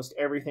coated almost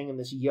everything in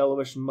this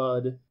yellowish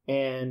mud,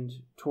 and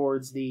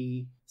towards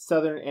the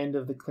southern end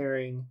of the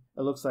clearing,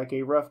 it looks like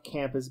a rough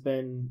camp has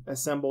been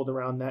assembled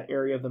around that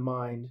area of the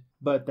mine,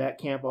 but that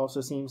camp also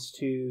seems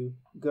to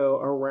go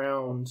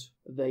around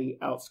the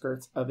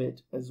outskirts of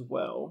it as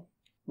well.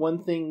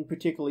 One thing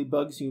particularly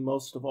bugs you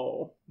most of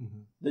all.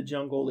 The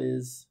jungle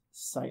is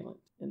silent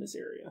in this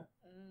area.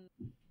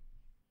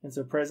 And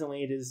so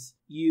presently it is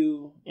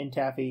you and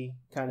Taffy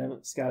kind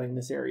of scouting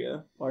this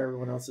area while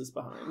everyone else is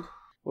behind.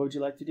 What would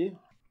you like to do?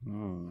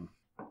 Do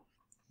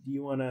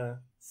you want to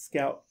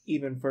scout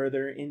even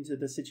further into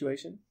the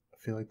situation? I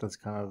feel like that's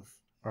kind of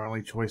our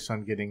only choice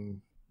on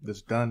getting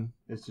this done,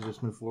 is to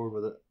just move forward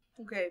with it.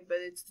 Okay, but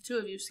it's the two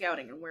of you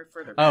scouting and we're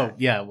further Oh, back.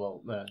 yeah,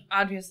 well...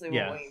 Obviously, we'll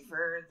yeah. wait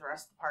for the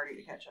rest of the party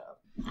to catch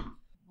up.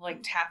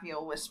 Like, Taffy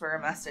will whisper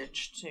a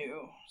message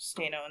to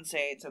Stano and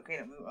say it's okay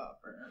to move up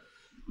or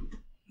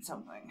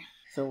something.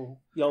 So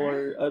y'all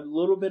are a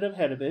little bit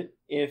ahead of it.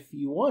 If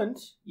you want,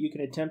 you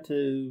can attempt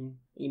to,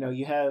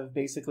 you have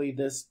basically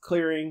this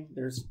clearing.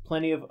 There's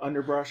plenty of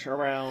underbrush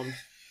around.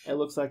 It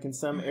looks like in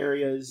some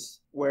areas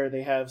where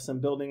they have some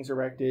buildings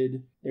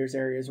erected, there's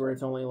areas where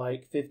it's only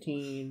like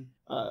 10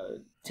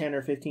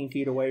 or 15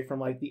 feet away from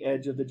like the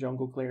edge of the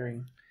jungle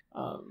clearing.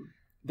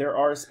 There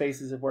are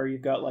spaces of where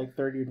you've got like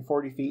 30 to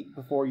 40 feet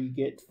before you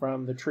get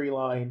from the tree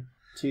line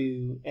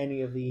to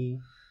any of the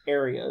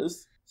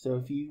areas. So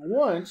if you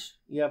want,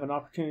 you have an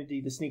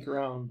opportunity to sneak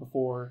around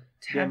before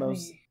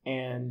Demos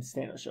and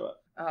Stano show up.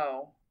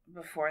 Oh,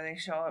 before they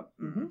show up?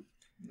 Mm-hmm.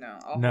 No,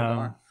 I'll hold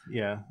on.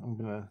 Yeah, I'm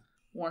gonna...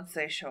 Once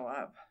they show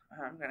up,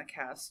 I'm gonna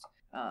cast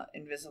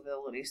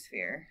Invisibility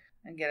Sphere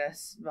and get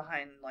us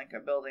behind like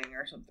a building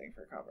or something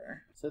for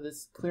cover. So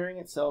this clearing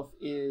itself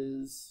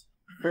is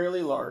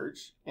fairly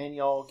large, and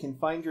y'all can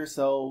find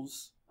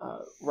yourselves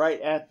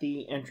right at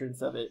the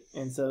entrance of it.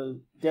 And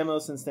so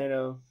Demos and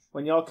Stano,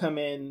 when y'all come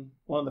in,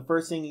 one of the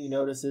first things you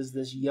notice is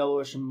this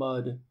yellowish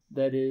mud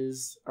that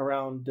is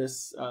around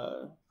this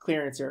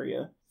clearance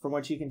area. From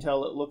what you can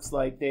tell, it looks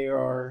like they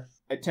are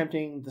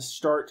attempting the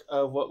start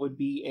of what would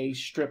be a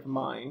strip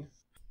mine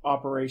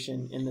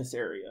operation in this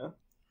area.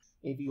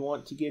 If you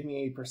want to give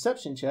me a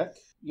perception check,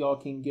 y'all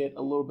can get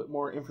a little bit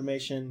more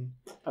information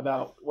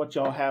about what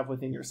y'all have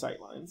within your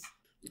sightlines.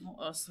 I'll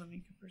also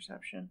make a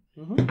perception.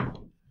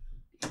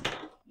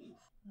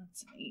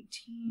 That's an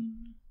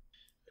 18.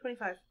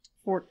 25.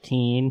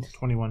 14.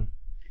 21.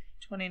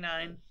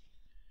 29.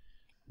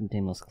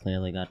 Demos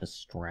clearly got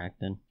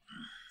distracted.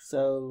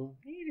 So,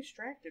 What are you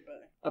distracted by?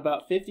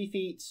 about 50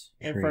 feet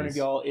in front of Trees.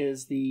 y'all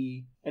is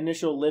the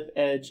initial lip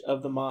edge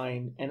of the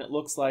mine, and it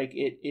looks like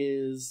it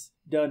is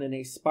done in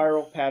a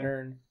spiral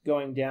pattern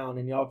going down,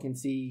 and y'all can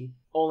see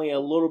only a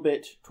little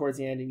bit towards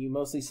the end, and you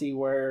mostly see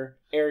where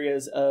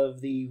areas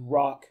of the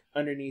rock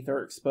underneath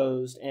are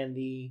exposed, and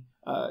the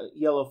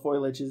yellow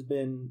foliage has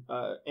been,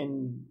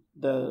 and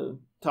the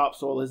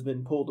topsoil has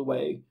been pulled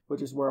away,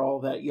 which is where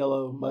all that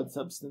yellow mud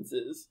substance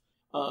is.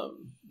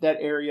 That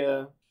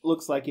area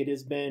looks like it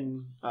has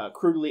been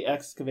crudely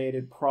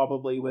excavated,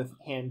 probably with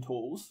hand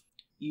tools.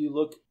 You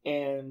look,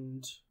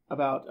 and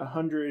about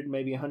 100,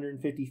 maybe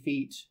 150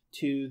 feet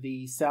to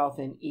the south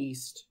and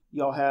east,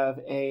 y'all have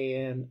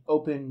an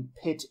open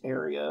pit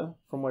area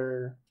from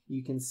where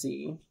you can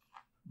see.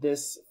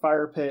 This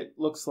fire pit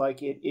looks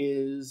like it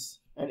is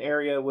an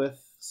area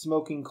with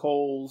smoking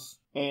coals,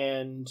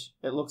 and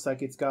it looks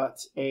like it's got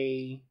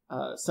a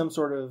some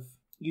sort of,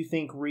 you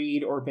think,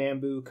 reed or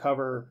bamboo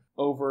cover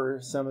over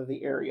some of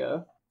the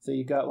area. So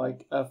you got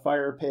like a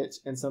fire pit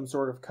and some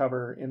sort of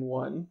cover in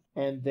one.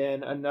 And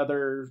then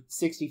another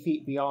 60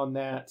 feet beyond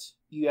that,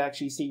 you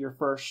actually see your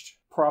first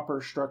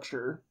proper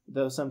structure,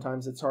 though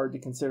sometimes it's hard to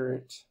consider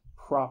it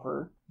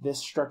proper. This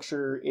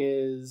structure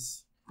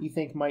is, you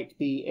think, might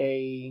be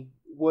a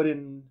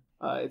wooden,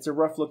 it's a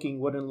rough looking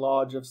wooden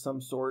lodge of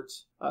some sort.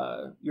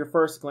 Your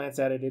first glance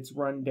at it, it's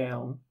run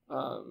down.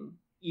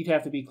 You'd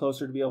have to be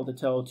closer to be able to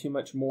tell too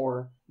much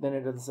more than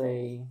it is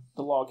the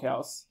log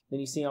house. Then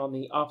you see on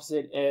the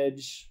opposite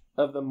edge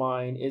of the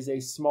mine is a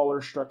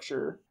smaller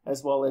structure,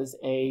 as well as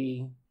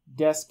a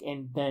desk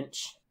and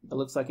bench. It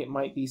looks like it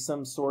might be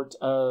some sort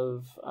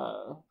of,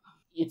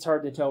 it's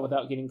hard to tell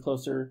without getting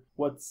closer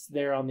what's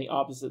there on the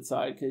opposite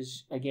side,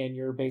 because again,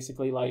 you're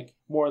basically like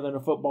more than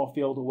a football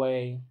field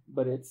away,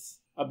 but it's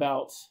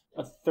about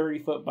a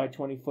 30-foot by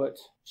 20-foot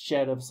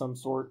shed of some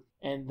sort.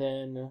 And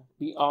then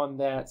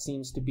beyond that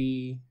seems to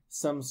be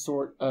some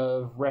sort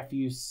of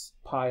refuse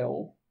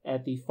pile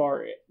at the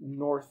far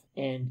north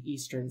and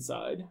eastern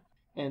side.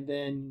 And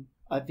then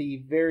at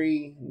the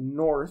very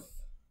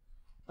north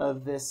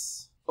of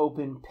this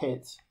open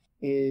pit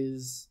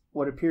is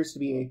what appears to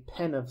be a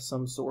pen of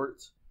some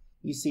sort.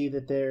 You see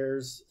that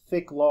there's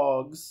thick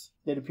logs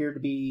that appear to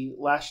be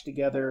lashed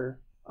together,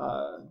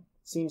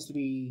 seems to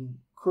be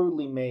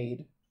crudely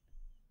made.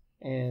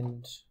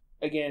 And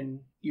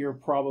again, you're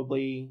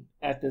probably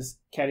at this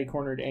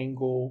catty-cornered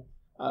angle,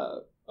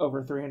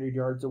 over 300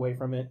 yards away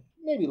from it.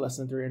 Maybe less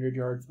than 300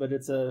 yards, but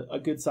it's a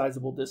good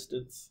sizable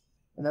distance.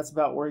 And that's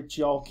about where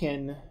y'all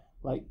can,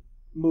 like,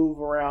 move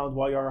around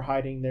while y'all are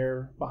hiding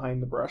there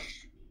behind the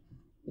brush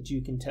that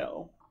you can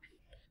tell.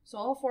 So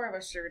all four of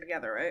us are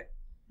together, right?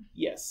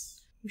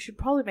 Yes. We should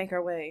probably make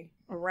our way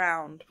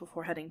around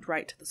before heading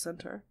right to the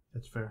center.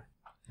 That's fair.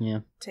 Yeah.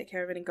 Take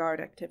care of any guard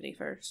activity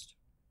first.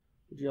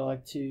 Would you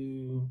like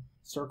to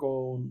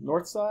circle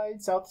north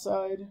side, south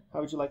side?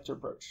 How would you like to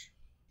approach?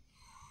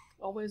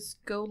 Always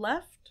go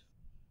left?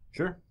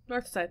 Sure.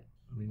 North side.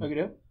 I mean, Okay,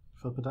 do.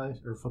 flip a dice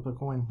or flip a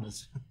coin.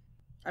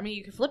 I mean,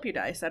 you can flip your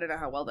dice. I don't know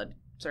how well that'd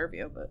serve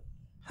you, but...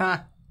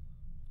 Ha!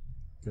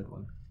 Good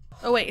one.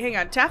 Oh, wait, hang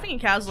on. Taffy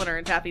and Caslin are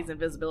in Taffy's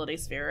invisibility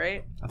sphere,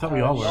 right? I thought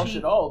we all Y'all were.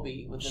 should all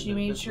be within She the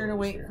made sure to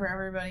wait sphere. for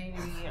everybody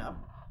to be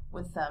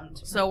with them.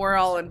 So we're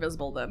all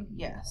invisible then.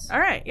 Yes. All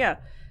right, yeah.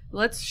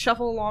 Let's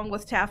shuffle along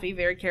with Taffy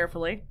very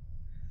carefully.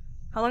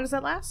 How long does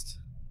that last?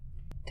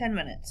 10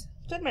 minutes.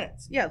 10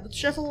 minutes. Yeah, let's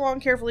shuffle along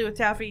carefully with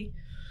Taffy.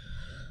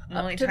 The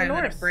Up only to the time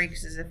that north. it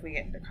breaks is if we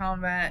get into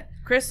combat.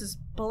 Chris is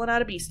pulling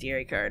out a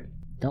bestiary card.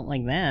 Don't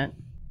like that.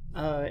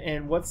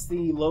 And what's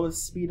the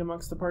lowest speed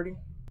amongst the party?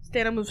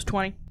 Stano moves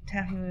 20.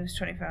 Taffy moves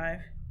 25.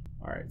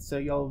 Alright, so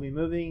y'all will be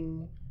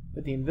moving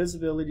with the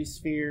invisibility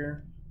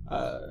sphere.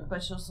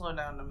 But she'll slow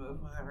down to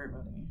move with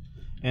everybody.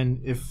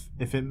 And if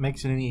it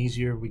makes it any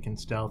easier, we can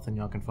stealth and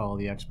y'all can follow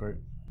the expert.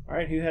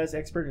 Alright, who has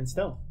expert in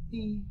stealth?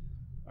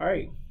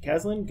 Alright,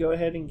 Caslin, go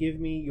ahead and give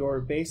me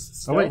your base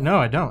stealth. Oh wait, no,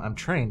 I don't. I'm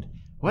trained.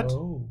 What?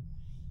 Oh.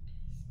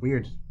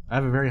 Weird. I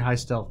have a very high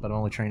stealth, but I'm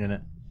only trained in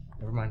it.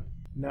 Never mind.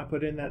 Not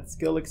put in that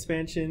skill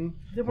expansion,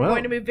 Then we're Well-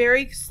 going to move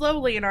very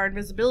slowly in our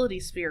invisibility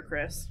sphere,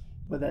 Chris.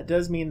 but that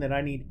does mean that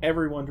I need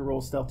everyone to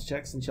roll stealth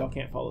checks since y'all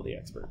can't follow the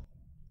expert.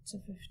 It's a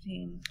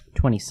 15.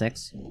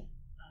 26.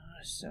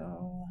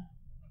 So.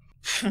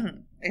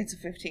 It's a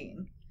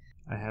 15.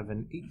 I have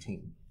an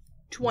 18.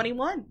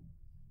 21.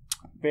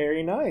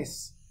 Very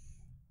nice.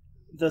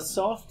 The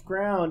soft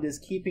ground is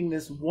keeping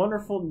this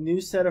wonderful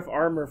new set of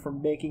armor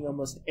from making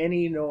almost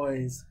any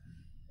noise,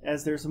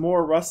 as there's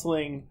more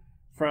rustling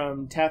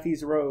from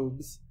Taffy's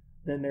robes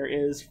than there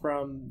is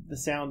from the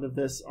sound of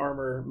this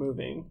armor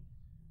moving.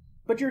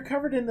 But you're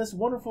covered in this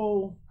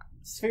wonderful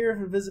sphere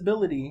of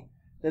invisibility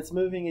that's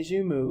moving as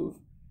you move,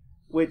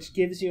 which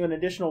gives you an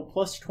additional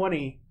plus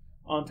 20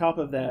 on top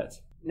of that.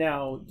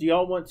 Now, do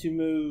y'all want to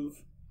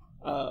move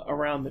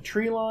around the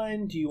tree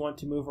line? Do you want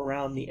to move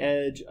around the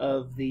edge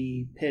of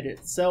the pit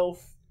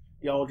itself?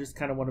 Y'all just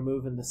kind of want to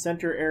move in the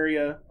center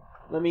area?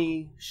 Let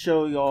me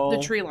show y'all The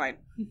tree line.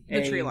 The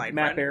a tree line,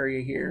 map friend.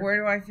 area here. Where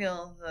do I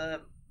feel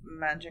the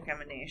magic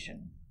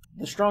emanation?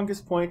 The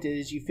strongest point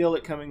is you feel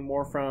it coming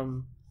more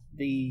from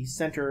the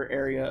center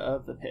area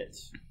of the pit.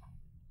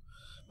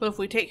 But if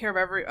we take care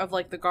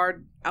of the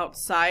guard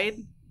outside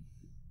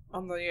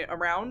on the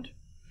around,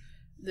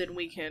 then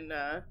we can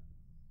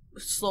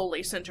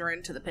slowly center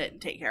into the pit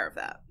and take care of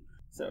that.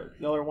 So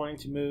y'all are wanting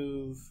to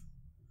move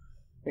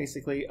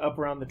basically up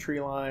around the tree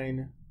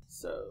line.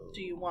 So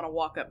Do you want to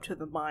walk up to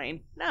the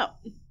mine? No.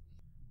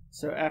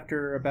 So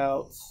after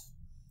about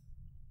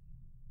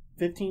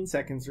 15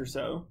 seconds or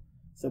so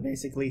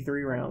basically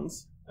 3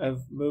 rounds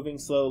of moving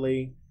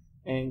slowly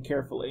and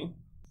carefully,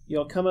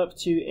 You'll come up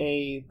to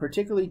a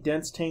particularly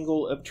dense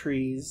tangle of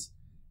trees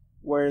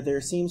where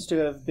that seems to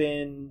have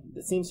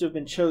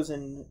been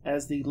chosen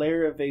as the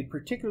lair of a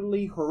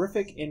particularly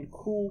horrific and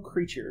cruel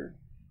creature.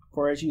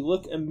 For as you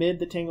look amid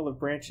the tangle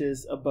of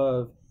branches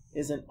above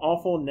is an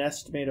awful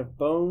nest made of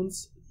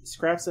bones,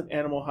 scraps of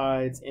animal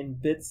hides, and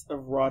bits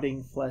of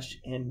rotting flesh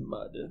and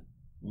mud.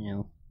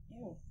 Yeah.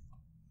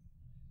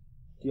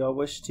 Do y'all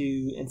wish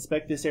to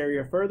inspect this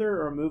area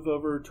further or move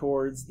over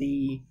towards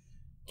the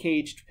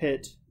caged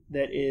pit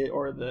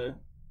or the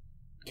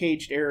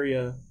caged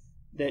area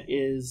that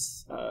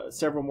is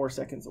several more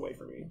seconds away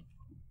from you?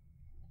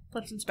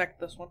 Let's inspect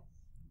this one.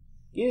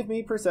 Give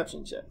me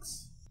perception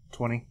checks.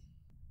 20.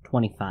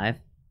 25.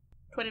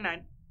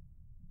 29.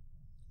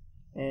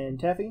 And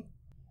Taffy?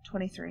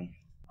 23.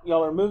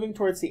 Y'all are moving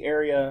towards the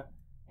area,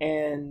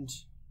 and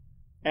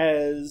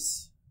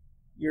as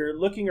you're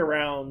looking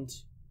around,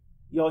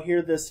 you'll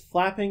hear this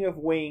flapping of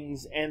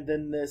wings and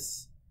then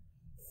this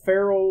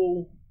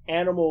feral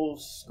animal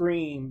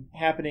scream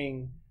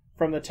happening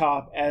from the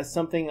top as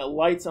something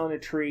lights on a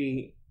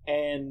tree,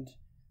 and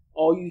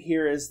all you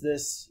hear is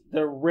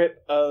the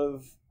rip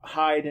of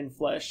hide and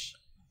flesh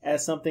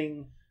as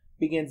something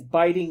begins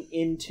biting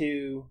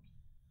into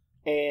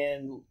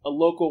a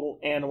local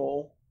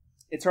animal.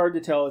 It's hard to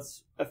tell,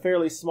 it's a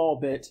fairly small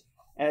bit,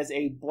 as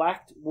a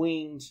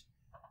black-winged,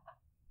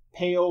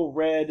 pale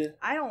red,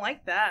 I don't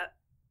like that.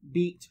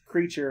 beaked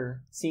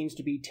creature seems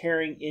to be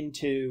tearing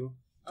into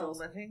A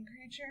living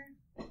creature?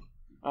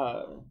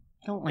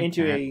 Don't like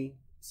into that. a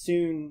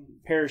soon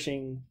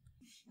perishing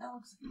That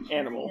looks like a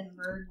animal. carrion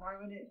bird. Why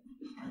would it?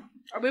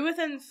 Are we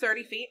within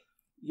 30 feet?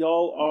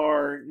 Y'all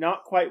are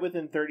not quite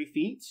within 30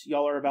 feet.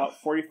 Y'all are about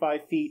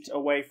 45 feet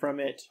away from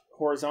it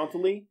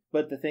horizontally,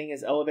 but the thing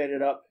is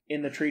elevated up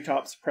in the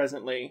treetops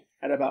presently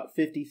at about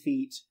 50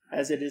 feet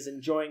as it is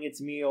enjoying its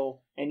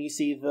meal, and you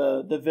see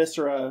the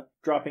viscera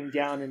dropping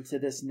down into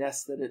this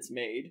nest that it's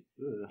made.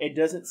 Ugh. It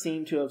doesn't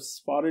seem to have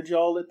spotted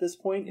y'all at this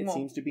point. It No.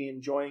 seems to be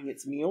enjoying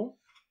its meal.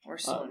 We're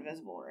still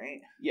invisible,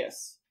 right?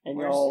 Yes. And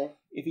Where's- y'all,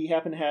 if you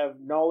happen to have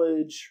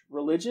knowledge,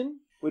 religion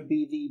would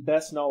be the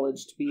best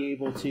knowledge to be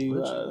able to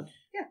Religion.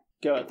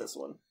 go at this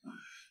one.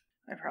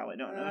 I probably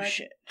don't know Uh,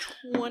 shit.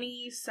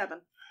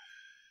 27.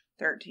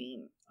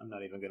 13. I'm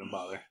not even going to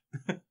bother.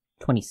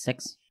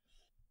 26.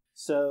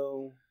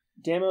 So,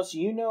 Damos,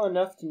 you know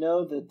enough to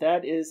know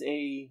that is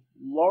a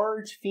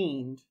large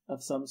fiend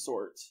of some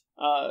sort.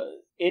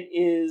 It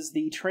is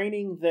the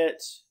training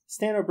that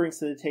Stano brings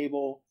to the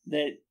table,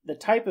 that the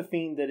type of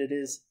fiend that it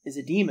is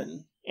a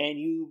demon, and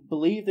you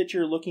believe that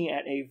you're looking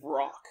at a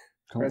Vrock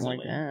Don't presently.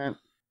 like that.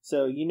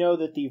 So you know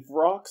that the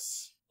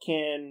Vrocks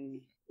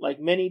can, like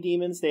many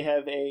demons, they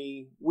have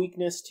a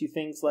weakness to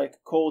things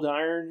like cold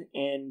iron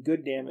and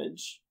good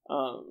damage.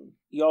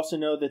 You also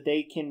know that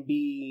they can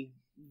be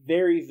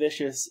very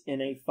vicious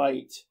in a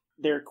fight.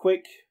 They're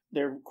quick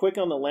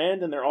on the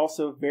land, and they're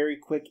also very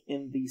quick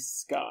in the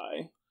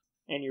sky.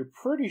 And you're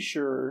pretty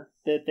sure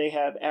that they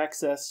have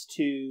access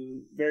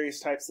to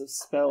various types of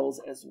spells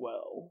as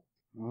well.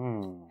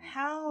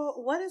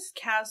 What is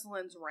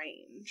Kaslin's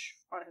range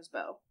on his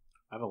bow?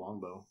 I have a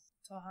longbow.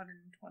 It's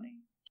 120.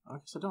 I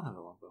guess I don't have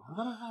a longbow. I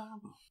thought I had a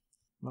longbow.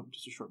 Nope,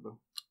 just a short bow.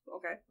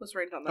 Okay, what's the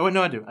range on that? Oh, wait,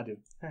 no, I do.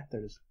 There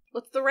it is.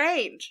 What's the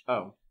range?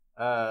 Oh,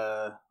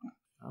 I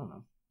don't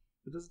know.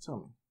 It doesn't tell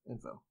me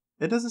info.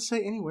 It doesn't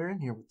say anywhere in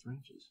here what the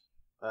range is.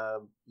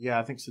 Yeah,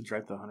 I think Sid's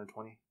right, though,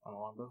 120 on a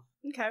longbow.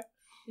 Okay.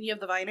 And you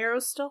have the vine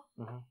arrows still?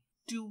 Mm-hmm.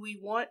 Do we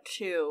want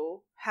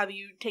to have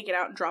you take it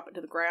out and drop it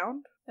to the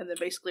ground, and then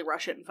basically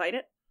rush it and fight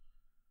it?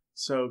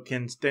 So,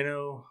 can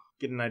Stano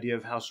get an idea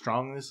of how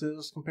strong this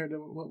is compared to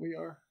what we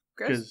are?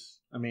 Chris? Because,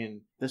 I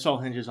mean, this all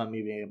hinges on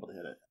me being able to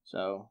hit it.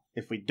 So,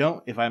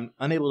 if I'm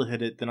unable to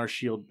hit it, then our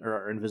shield, or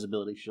our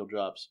invisibility shield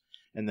drops.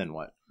 And then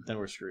what? Then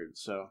we're screwed.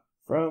 So,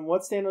 From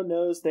what Stano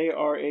knows, they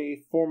are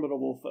a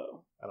formidable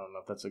foe. I don't know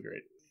if that's a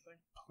great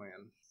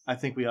plan. I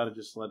think we ought to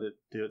just let it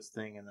do its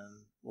thing and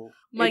then we'll...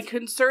 My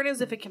concern is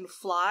if it can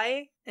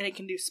fly and it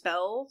can do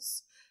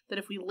spells, that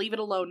if we leave it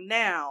alone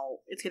now,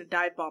 it's going to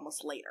dive bomb us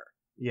later.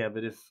 Yeah,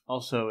 but if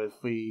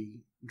we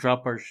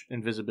drop our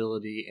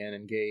invisibility and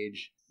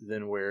engage,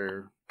 then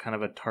we're kind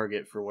of a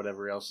target for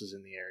whatever else is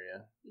in the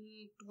area.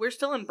 We're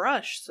still in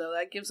brush, so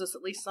that gives us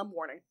at least some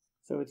warning.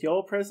 So with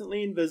y'all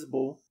presently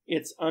invisible,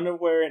 it's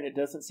unaware and it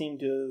doesn't seem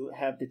to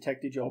have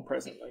detected y'all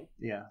presently.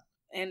 Yeah.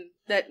 And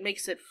that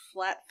makes it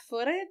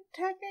flat-footed,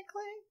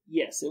 technically?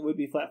 Yes, it would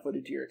be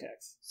flat-footed to your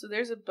attacks. So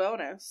there's a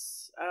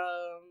bonus.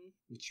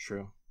 It's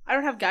true. I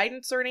don't have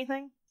guidance or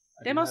anything.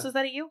 I do Demos, have- is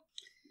that you?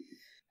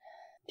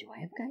 Do I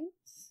have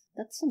guidance?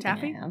 That's something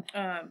Taffy?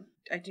 I have.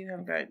 I do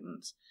have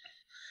guidance.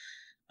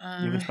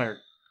 You've inspired.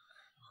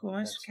 Who am I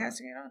That's fine.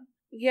 casting it on?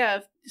 Yeah,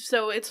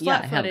 so it's Yeah, I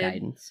have flat-footed.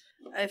 guidance.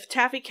 If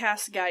Taffy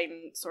casts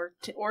guidance, or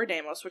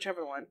Damos,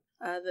 whichever one,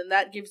 then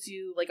that gives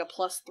you like a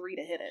 +3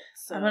 to hit it.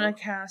 So I'm gonna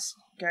cast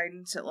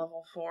guidance at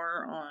level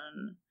 4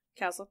 on...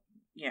 Castle.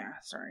 Yeah,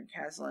 sorry,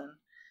 Kaslin.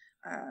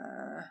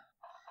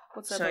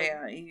 What's that? So about?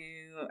 yeah,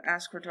 you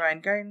ask for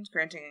divine guidance,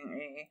 granting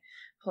a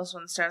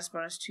 +1 status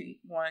bonus to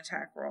 1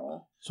 attack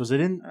roll. So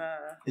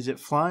is it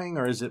flying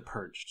or is it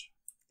perched?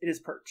 It is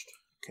perched.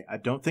 Okay, I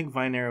don't think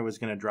Vine Arrow is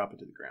going to drop it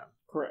to the ground.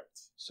 Correct.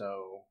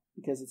 So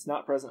Because it's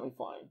not presently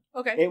flying.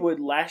 Okay. It would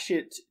lash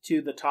it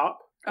to the top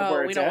of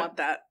where we it's don't at. want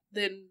that.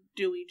 Then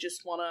do we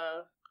just want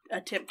to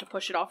attempt to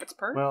push it off its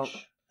perch? well,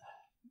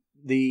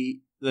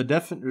 the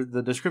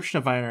description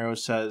of Vine Arrow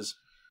says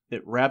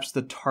it wraps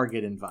the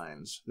target in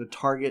vines. The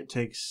target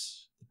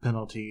takes the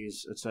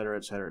penalties, etc.,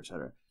 etc.,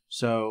 etc.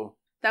 So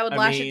that would I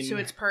lash mean, it to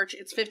its perch.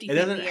 It's 50 it feet in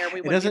doesn't. the air. We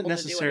It wouldn't doesn't be able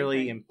to do necessarily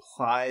anything.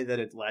 imply that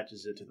it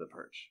latches it to the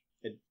perch.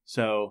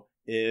 So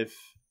if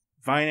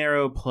Vine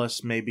Arrow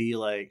plus maybe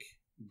like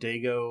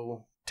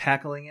Dago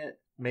tackling it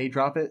may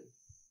drop it.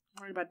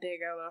 I'm worried about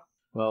Dago though.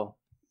 Well,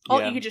 Oh,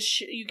 yeah. you could just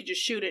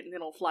shoot it and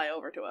it'll fly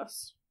over to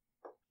us.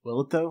 Will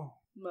it though?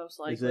 Most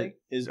likely.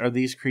 Are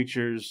these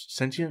creatures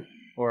sentient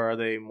or are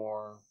they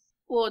more?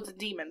 Well, it's a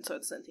demon, so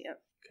it's sentient.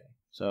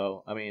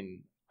 So I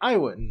mean, I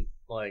wouldn't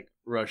like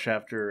rush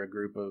after a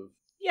group of.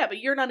 Yeah, but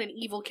you're not an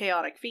evil,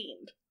 chaotic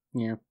fiend.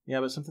 Yeah. Yeah,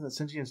 but something that's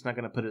sentient's not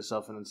going to put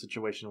itself in a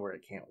situation where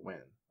it can't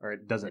win or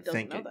it doesn't, It doesn't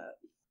think know it. that.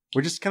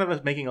 We're just kind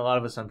of making a lot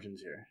of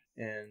assumptions here,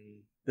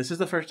 and this is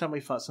the first time we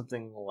fought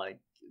something like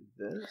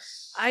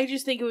this. I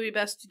just think it would be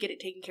best to get it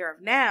taken care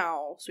of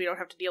now, so we don't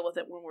have to deal with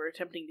it when we're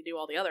attempting to do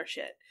all the other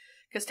shit.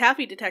 Because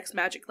Taffy detects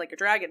magic like a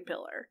dragon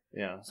pillar,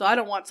 Yeah. so I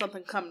don't want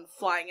something coming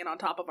flying in on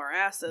top of our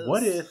asses.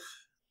 What if?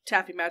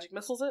 Taffy magic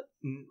missiles it?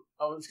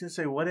 I was gonna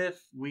say, what if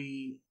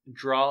we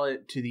draw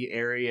it to the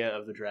area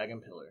of the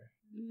dragon pillar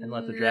and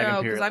let the dragon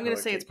No, pillar? because I'm going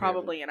to pillar say take it's care of it?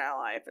 probably an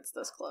ally if it's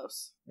this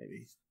close.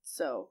 Maybe.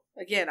 So,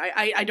 again,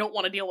 I don't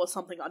want to deal with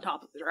something on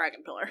top of the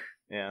dragon pillar.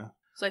 Yeah.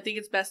 So I think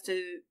it's best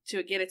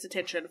to get its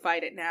attention,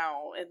 fight it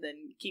now, and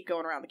then keep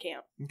going around the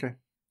camp. Okay.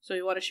 So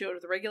you want to shoot it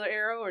with a regular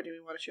arrow, or do we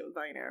want to shoot it with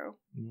vine arrow?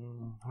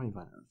 How many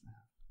vine arrows do I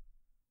have?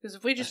 Because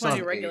if we just I still want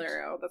to do have regular 8.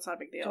 arrow, that's not a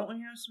big deal. Don't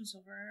we have some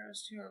silver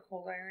arrows too, or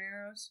cold iron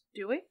arrows?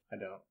 Do we? I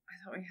don't. I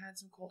thought we had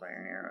some cold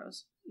iron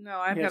arrows. No,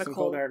 I've You have got a some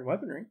cold. iron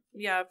weaponry.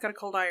 Yeah, I've got a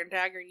cold iron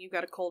dagger, and you've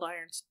got a cold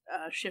iron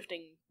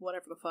shifting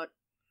whatever the fuck.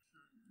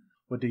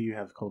 What do you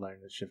have? Cold iron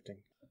that's shifting,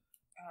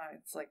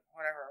 It's like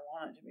whatever I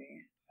want it to be.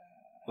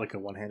 like a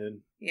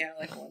one-handed. Yeah,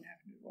 like a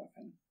one-handed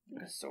weapon,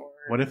 like a sword.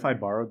 What if I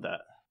borrowed that?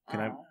 Can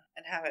I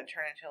and have it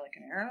turn into like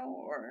an arrow,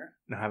 or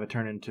have it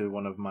turn into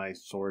one of my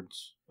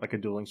swords, like a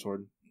dueling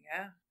sword?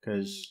 yeah?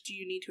 Because Do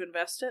you need to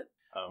invest it?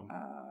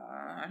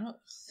 I don't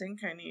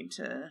think I need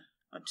to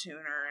attune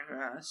or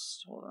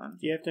invest. Hold on.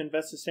 Do you have to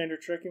invest a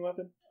standard striking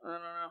weapon? I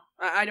don't know.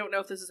 I don't know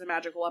if this is a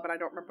magical weapon. I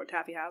don't remember what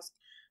Taffy has.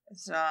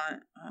 It's not.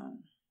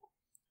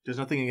 there's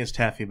nothing against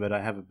Taffy, but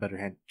I have a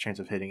better chance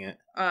of hitting it.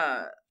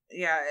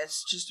 Yeah,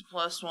 it's just a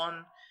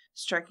 +1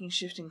 striking,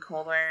 shifting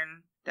cold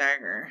iron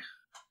dagger.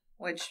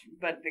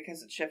 But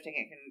because it's shifting,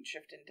 it can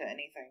shift into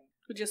anything.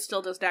 It just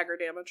still does dagger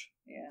damage.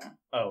 Yeah.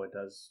 Oh, it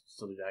does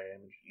still do dagger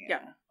damage.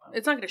 Yeah.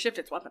 It's not going to shift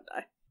its weapon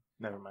die.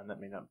 Never mind, that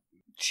may not.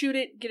 Shoot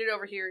it, get it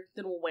over here,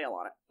 then we'll wail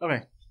on it.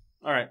 Okay,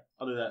 all right,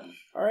 I'll do that.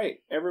 All right,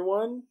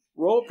 everyone,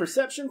 roll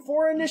perception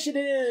for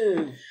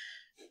initiative.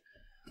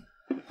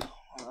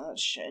 Oh,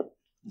 shit.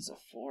 It's a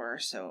 4,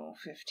 so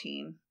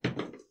 15.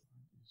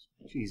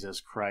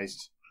 Jesus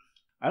Christ,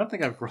 I don't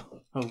think I've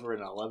rolled over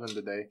an 11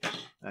 today.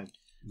 I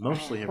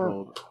mostly have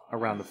rolled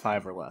around a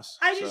 5 or less.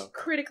 I just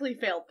critically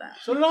failed that.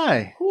 So did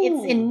I.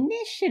 It's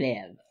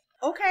initiative.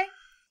 Okay.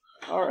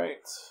 All right.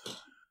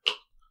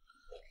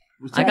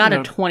 I got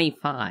a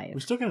 25.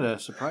 We still got a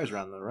surprise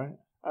round though, right?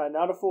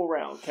 Not a full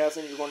round.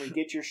 Kazan, you're going to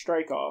get your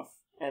strike off,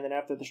 and then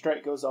after the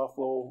strike goes off,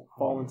 we'll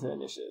fall into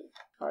initiative.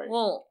 All right.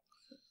 Well,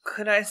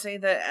 could I say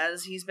that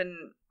as he's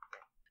been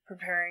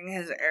preparing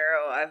his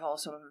arrow, I've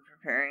also been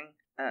preparing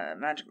a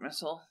magic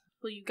missile?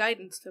 Well, you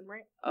guidanced him,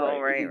 right? Oh,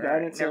 if right, you right.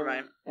 guidance Never him,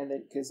 mind. And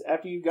then, because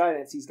after you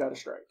guidance, he's got a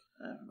strike.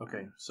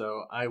 Okay,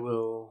 so I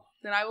will.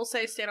 Then I will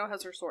say Stano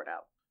has her sword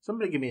out.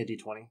 Somebody give me a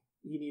d20.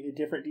 You need a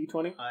different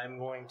d20. I'm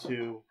going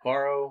to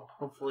borrow,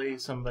 hopefully,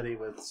 somebody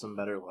with some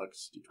better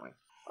luck's d20.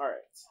 All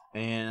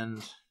right.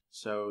 And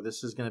so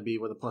this is going to be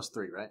with a +3,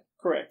 right?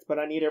 Correct, but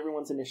I need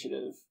everyone's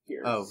initiative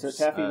here. Oh, so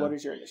Taffy, what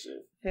is your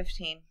initiative?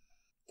 15.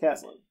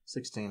 Kazan,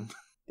 16.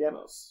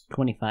 Demos,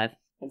 25.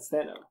 and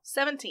Stano.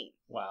 17.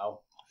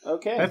 Wow.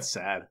 Okay. That's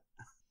sad.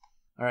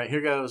 All right,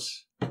 here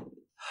goes.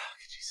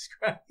 Jesus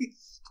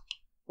Christ.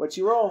 What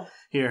you roll?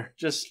 Here,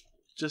 just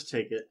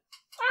take it.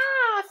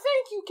 Ah,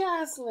 thank you,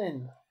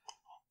 Goslin.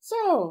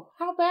 So,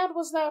 how bad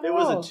was that It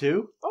roll? was a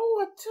 2?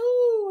 Oh,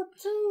 a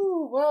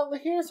 2. Well,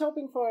 here's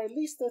hoping for at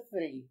least a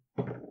 3.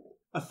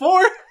 A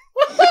 4?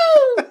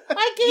 Woohoo!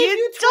 I gave You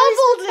you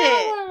twice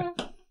the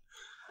power.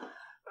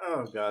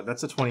 Oh god,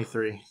 that's a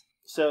 23.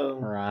 So,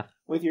 Hurrah.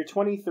 with your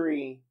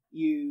 23,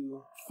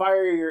 you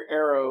fire your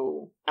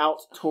arrow out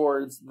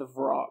towards the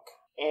Vrock.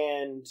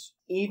 And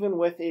even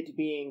with it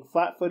being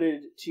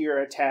flat-footed to your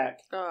attack,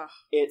 Ugh.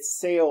 it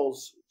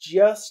sails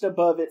just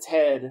above its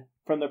head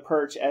from the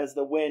perch as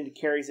the wind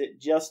carries it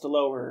just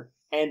lower.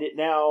 And it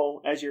now,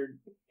 as your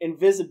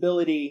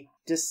invisibility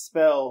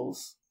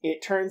dispels,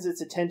 it turns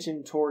its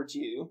attention towards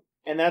you.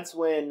 And that's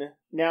when,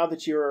 now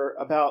that you're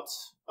about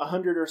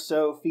 100 or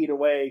so feet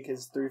away,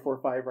 because 3, 4,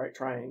 5 right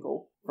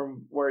triangle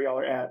from where y'all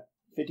are at,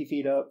 50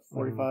 feet up,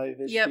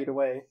 45-ish Yep. feet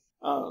away.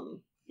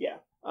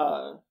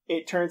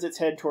 It turns its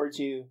head towards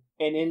you,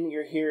 and in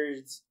your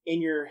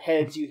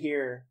heads you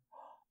hear,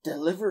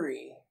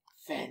 "Delivery,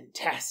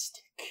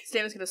 fantastic."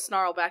 Stano's gonna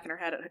snarl back in her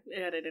head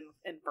at it in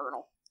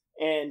Infernal.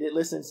 And it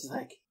listens,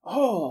 like,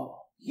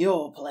 "Oh,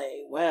 you'll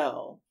play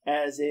well,"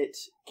 as it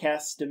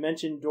casts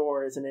Dimension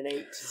Door as an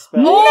innate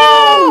spell.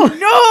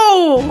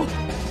 No!